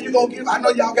 Whatever you're going to give, I know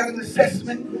y'all got an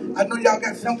assessment. I know y'all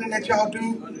got something that y'all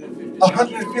do.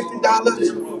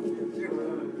 $150.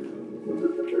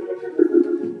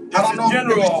 I don't know.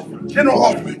 General offering. General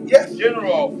offering, yes.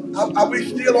 General offering. Are we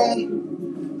still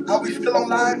on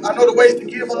live? I know the ways to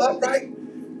give are up, right?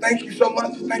 Thank you so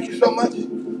much. Thank you so much.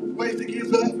 Ways to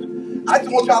give up. I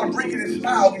just want y'all to bring it and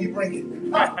smile when you bring it.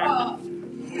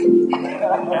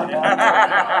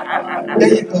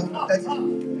 There you go. That's it.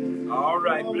 All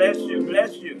right. Bless you.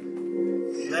 Bless you.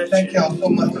 Bless Thank y'all so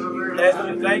much. Bless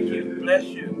you. Thank you. Bless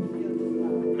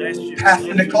you. Bless you.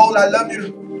 Pastor Nicole, I love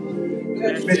you.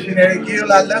 Missionary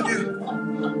Gill, I love you.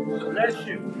 Bless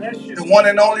you. Bless you. The one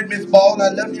and only Miss Ball, I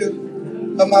love you.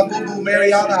 But my boo-boo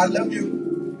Mariana, I love you.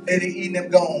 Lady Eden, I'm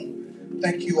gone.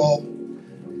 Thank you all.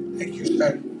 Thank you,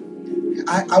 sir.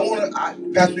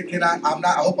 Pastor, I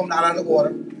hope I'm not out of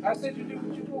order. I said you do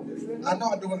what you do. I know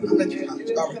I do it. I'm in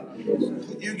charge. All right.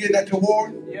 You get that to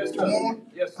Warren? Yes, sir. To Warren?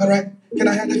 Yes, sir. All right. Can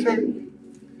I have this, sir?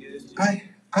 Yes. I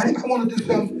want to do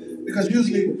something because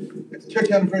usually at the church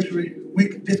anniversary, we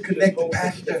disconnect the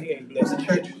pastor of the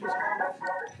church.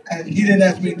 And he didn't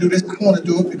ask me to do this. I want to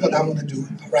do it because I want to do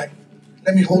it. All right.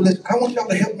 Let me hold this. I want y'all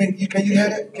to help me. Can you have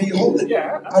that? Can you hold it?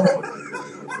 Yeah. All right.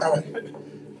 All right.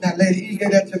 Now, lady, you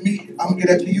get that to me. I'm going to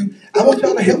get that to you. I want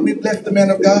y'all to help me bless the man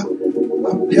of God.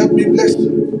 Help me bless.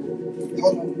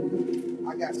 Hold on.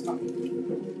 I got something.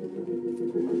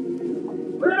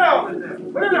 Put it on.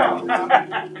 Put it on.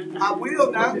 I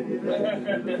will now.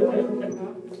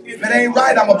 If it ain't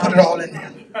right, I'm going to put it all in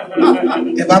there.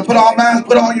 If I put all mine,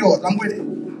 put all yours. I'm with it.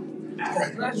 All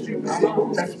right.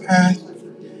 That's fine.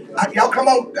 Y'all come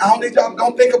on. I don't need y'all.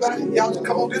 Don't think about it. Y'all just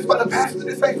come on. This is for the pastor.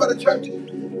 This ain't for the church.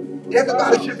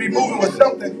 Everybody should be moving with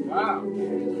something. Wow.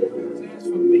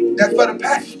 That's for the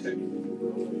pastor.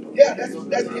 Yeah, that's him.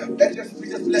 We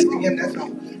just blessing him. That's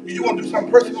all. You want to do something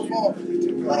personal for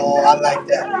him? Oh, I like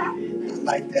that. I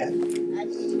like that.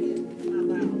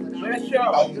 Bless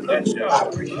y'all. Bless y'all. I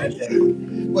appreciate that.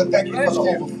 Well, thank you for the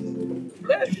overflow.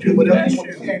 Bless you. Whatever Bless you want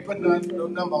to you. say, ain't put no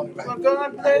number on it, right? Well,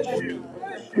 God bless you.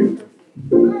 Bless you.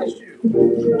 Bless you.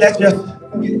 That's just.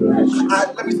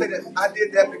 Let me say this. I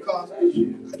did that because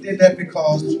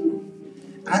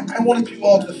I wanted you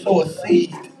all to sow a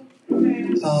seed,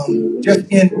 just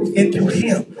into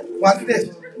him. Watch this.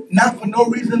 not for no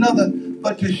reason other,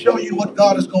 but to show you what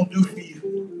God is going to do for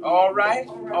you. All right.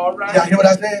 All right. Y'all hear what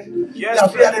I said? Yes, Y'all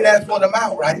see, I didn't ask for the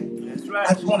amount, right? That's right.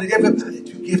 I just wanted everybody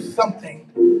to give something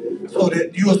so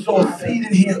that you will sow a seed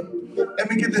in here. Let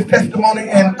me give this testimony,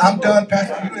 and I'm done,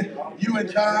 Pastor. You in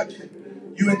charge.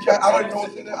 You in charge. I don't even know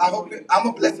what's in there. I hope that I'm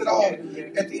going to bless it all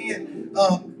at the end.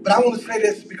 But I want to say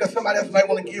this because somebody else might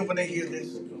want to give when they hear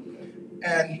this.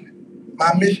 And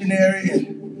my missionary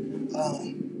and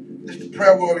this is the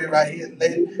prayer warrior right here,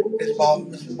 Lady Miss Ball,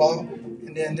 Mrs. Ball.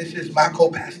 And then this is my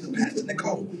co-pastor, Pastor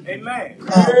Nicole. Amen.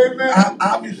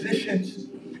 Our musicians,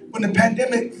 when the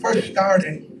pandemic first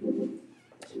started,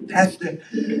 Pastor,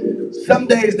 some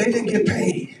days they didn't get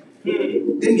paid.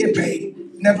 Didn't get paid.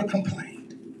 Never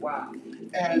complained. Wow.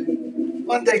 And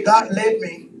one day God led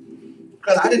me,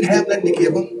 because I didn't have nothing to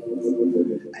give them.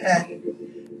 And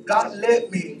God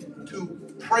led me to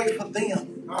pray for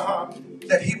them,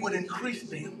 that He would increase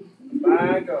them.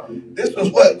 My God. This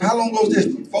was what? How long ago was this?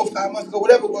 4, 5 months ago,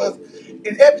 whatever it was.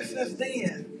 And ever since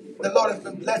then, the Lord has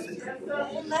been blessing them. You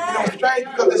know, it's strange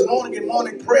because this morning in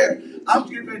morning prayer, I'm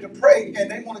getting ready to pray and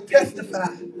they want to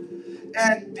testify.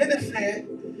 And then it said,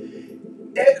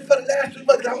 for the last 2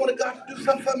 months, I wanted God to do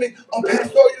something for me on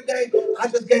Pastoral Day. I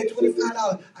just gave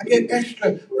 $25. I gave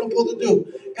extra. What I'm supposed to do?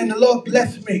 And the Lord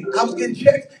blessed me. I was getting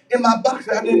checks in my box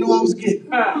that I didn't know I was getting.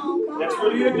 That's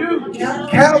what you do.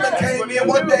 Calvin came in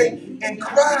one day and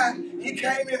cried. He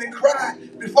came in and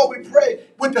cried before we prayed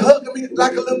with the hug of me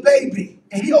like a little baby.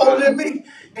 And he older than me.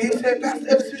 And he said, Pastor,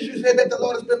 ever since you said that, the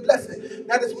Lord has been blessing.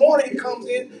 Now this morning he comes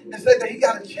in and said that he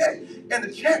got a check. And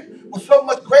the check was so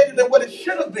much greater than what it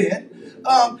should have been.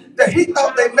 That he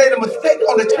thought they made a mistake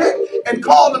on the check and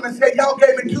called them and said, y'all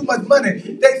gave me too much money.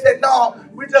 They said, no,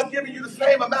 we're just giving you the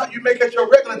same amount you make at your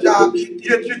regular job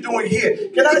that you're doing here.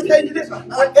 Can I tell you this?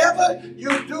 Whenever you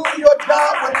do your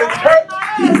job with the church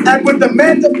and with the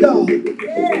man of God,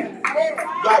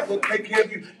 God will take care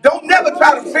of you. Don't never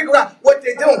try to figure out what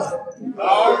they're doing.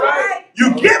 All right.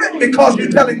 You give it because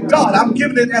you're telling God, I'm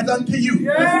giving it as unto you.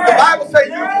 The Bible says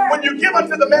when you give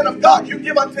unto the man of God, you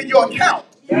give unto your account.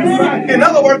 In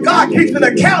other words, God keeps an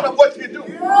account of what you do.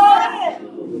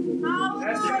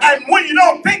 And when you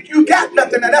don't think you got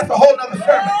nothing, and that's a whole other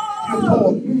sermon,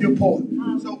 you're poor.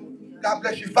 So, God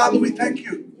bless you. Father, we thank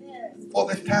you for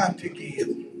this time to give.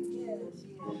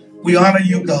 We honor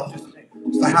you, God,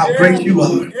 for how great you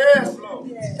are. We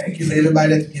thank you for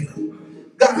everybody that's given.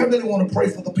 God, I really want to pray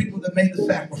for the people that made the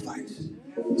sacrifice,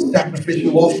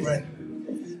 sacrificial offering.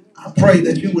 I pray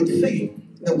that you would see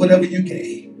that whatever you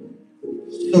gave,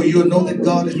 so you'll know that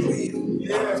God is real.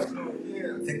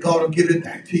 That God will give it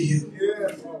back to you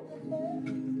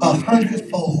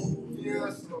 100-fold.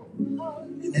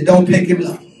 And it don't take him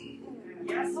long.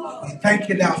 We thank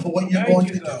you now for what you're going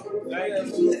to do.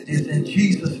 It is in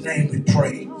Jesus' name we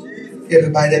pray.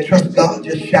 Everybody that trusts God,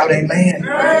 just shout amen.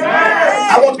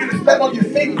 I want you to stand on your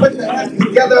feet, put your hands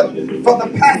together for the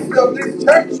pastor of this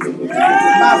church,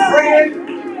 my friend,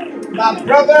 my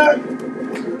brother,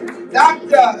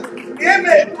 Dr.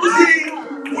 Emmitt G.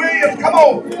 Williams. Come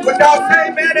on. Would y'all say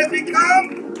amen as he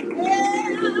comes?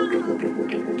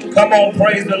 Come on,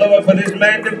 praise the Lord for this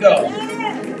man of God.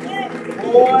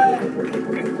 Boy.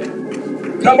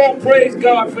 Come on, praise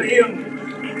God for him.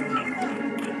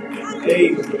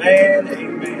 Amen,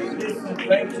 amen. Listen,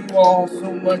 thank you all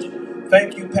so much.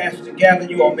 Thank you, Pastor Gavin.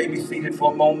 You all may be seated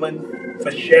for a moment for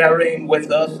sharing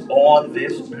with us on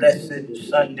this blessed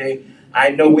Sunday. I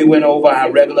know we went over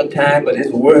our regular time, but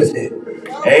it's worth it.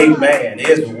 Amen.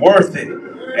 It's worth it.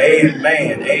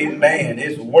 Amen. Amen.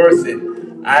 It's worth it.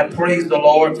 I praise the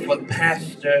Lord for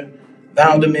Pastor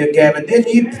Valdemir Gavin. Did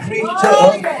he preach to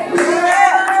us?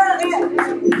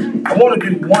 I want to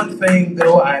do one thing,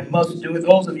 though. I must do it.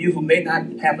 Those of you who may not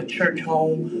have a church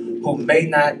home, who may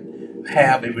not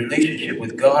have a relationship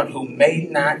with God, who may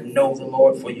not know the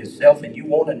Lord for yourself, and you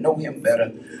want to know him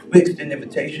better, we extend an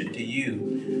invitation to you.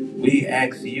 We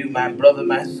ask you, my brother,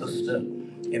 my sister,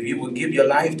 if you will give your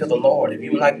life to the Lord, if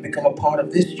you would like to become a part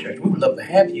of this church, we would love to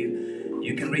have you.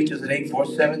 You can reach us at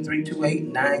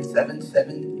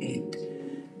 847-328-9778.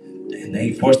 And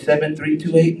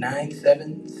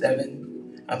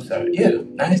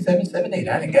 9778.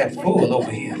 I done got full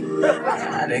over here.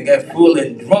 I done got full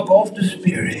and drunk off the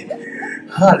spirit.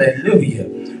 Hallelujah.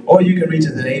 Or you can reach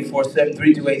us at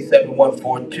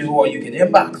 847-328-7142, or you can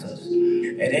inbox us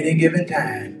at any given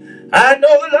time. I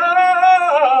know the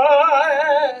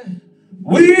Lord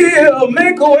will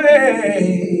make a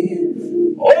way.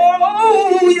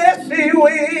 Oh, yes, he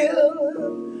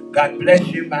will. God bless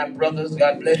you, my brothers.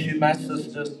 God bless you, my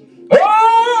sisters.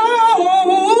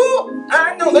 Oh,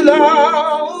 I know the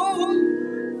Lord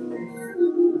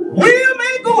will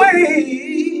make a a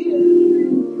way.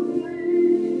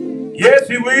 Yes,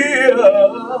 He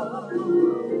will.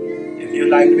 If you'd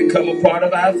like to become a part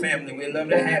of our family, we'd love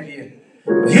to have you.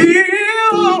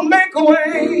 He'll make a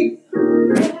way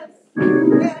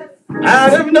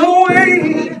out of no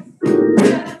way.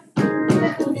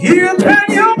 He'll turn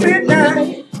your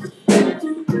midnight,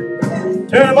 turn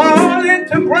them all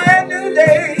into brand new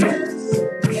days.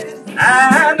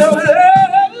 I know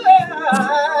love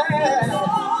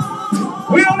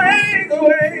will make a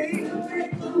way.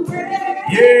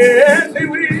 Yes, He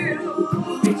will.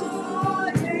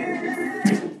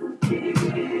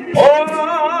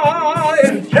 Oh,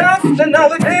 it's just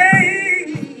another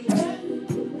day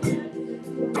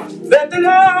that the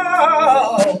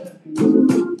Lord,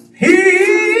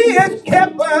 He has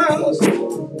kept us.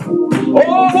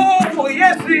 Oh,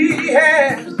 yes, He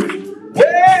has.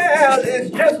 Well,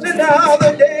 it's just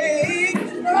another day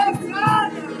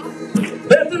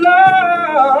that the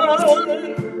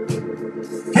Lord,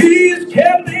 He's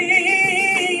kept me.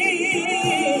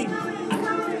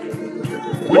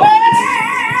 Well,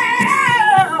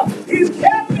 He's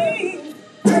kept me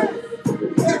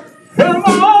from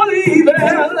all evil.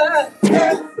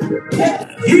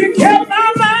 He kept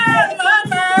my mind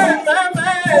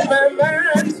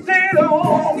stayed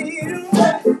on You.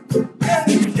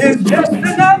 It's just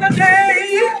another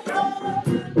day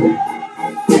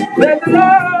that the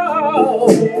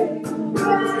Lord,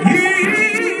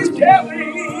 He's kept me.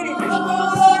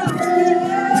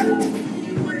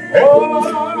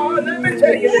 Oh, let me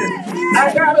tell you this.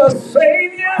 I got a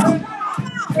Savior.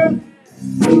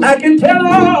 I can tell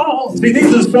all. See,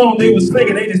 these are songs they were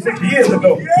singing 86 years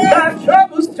ago. My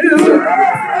troubles too.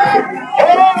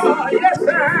 Oh, yes,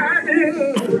 I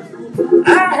do.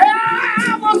 I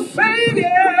have a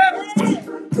Savior.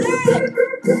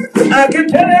 I can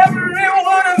tell every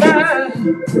one of my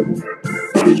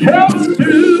troubles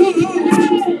too.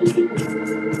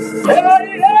 Oh,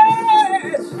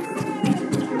 yes.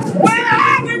 When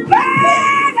I get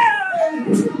down,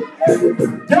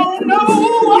 don't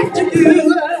know what to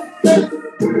do,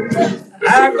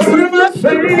 I go to my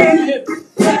Savior.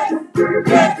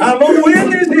 I'm a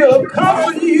witness, He'll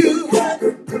comfort you.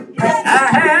 I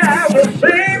have a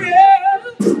Savior.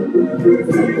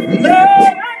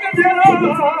 Lord, I can tell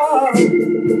all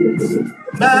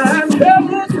my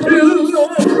troubles too.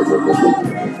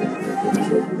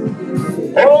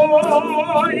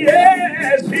 Oh,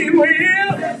 yes, He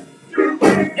will.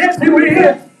 Yes, He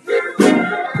will.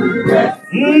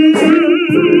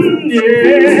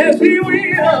 Yes, He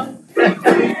will.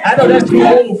 I know that's too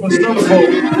old for some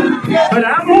folks, but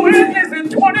I'm a witness in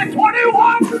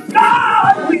 2021.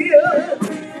 God will.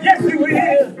 Yes, He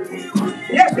will.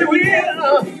 Yes, He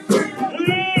will.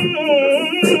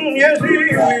 Yes, He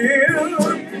will.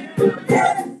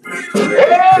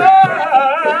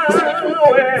 Oh,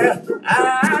 well,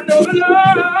 I know the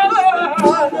Lord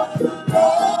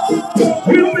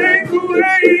will make a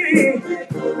way.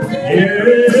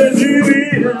 Yes, He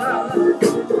will.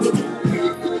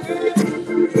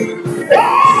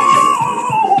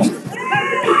 Oh,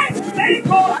 life may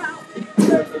go out.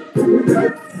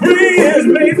 Friends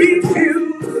may be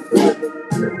few,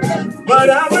 but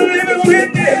I'm a living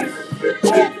witness.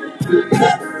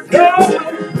 God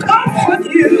will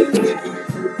comfort you.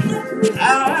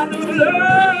 I know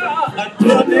love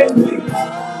until next week.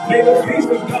 May the peace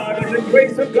of God and the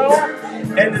grace of God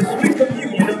and the sweet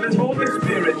communion of His Holy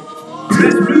Spirit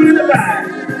rest, rule, and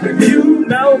abide with you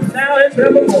now and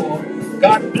forevermore.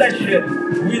 God bless you.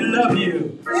 We love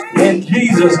you. In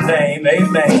Jesus' name,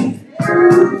 amen.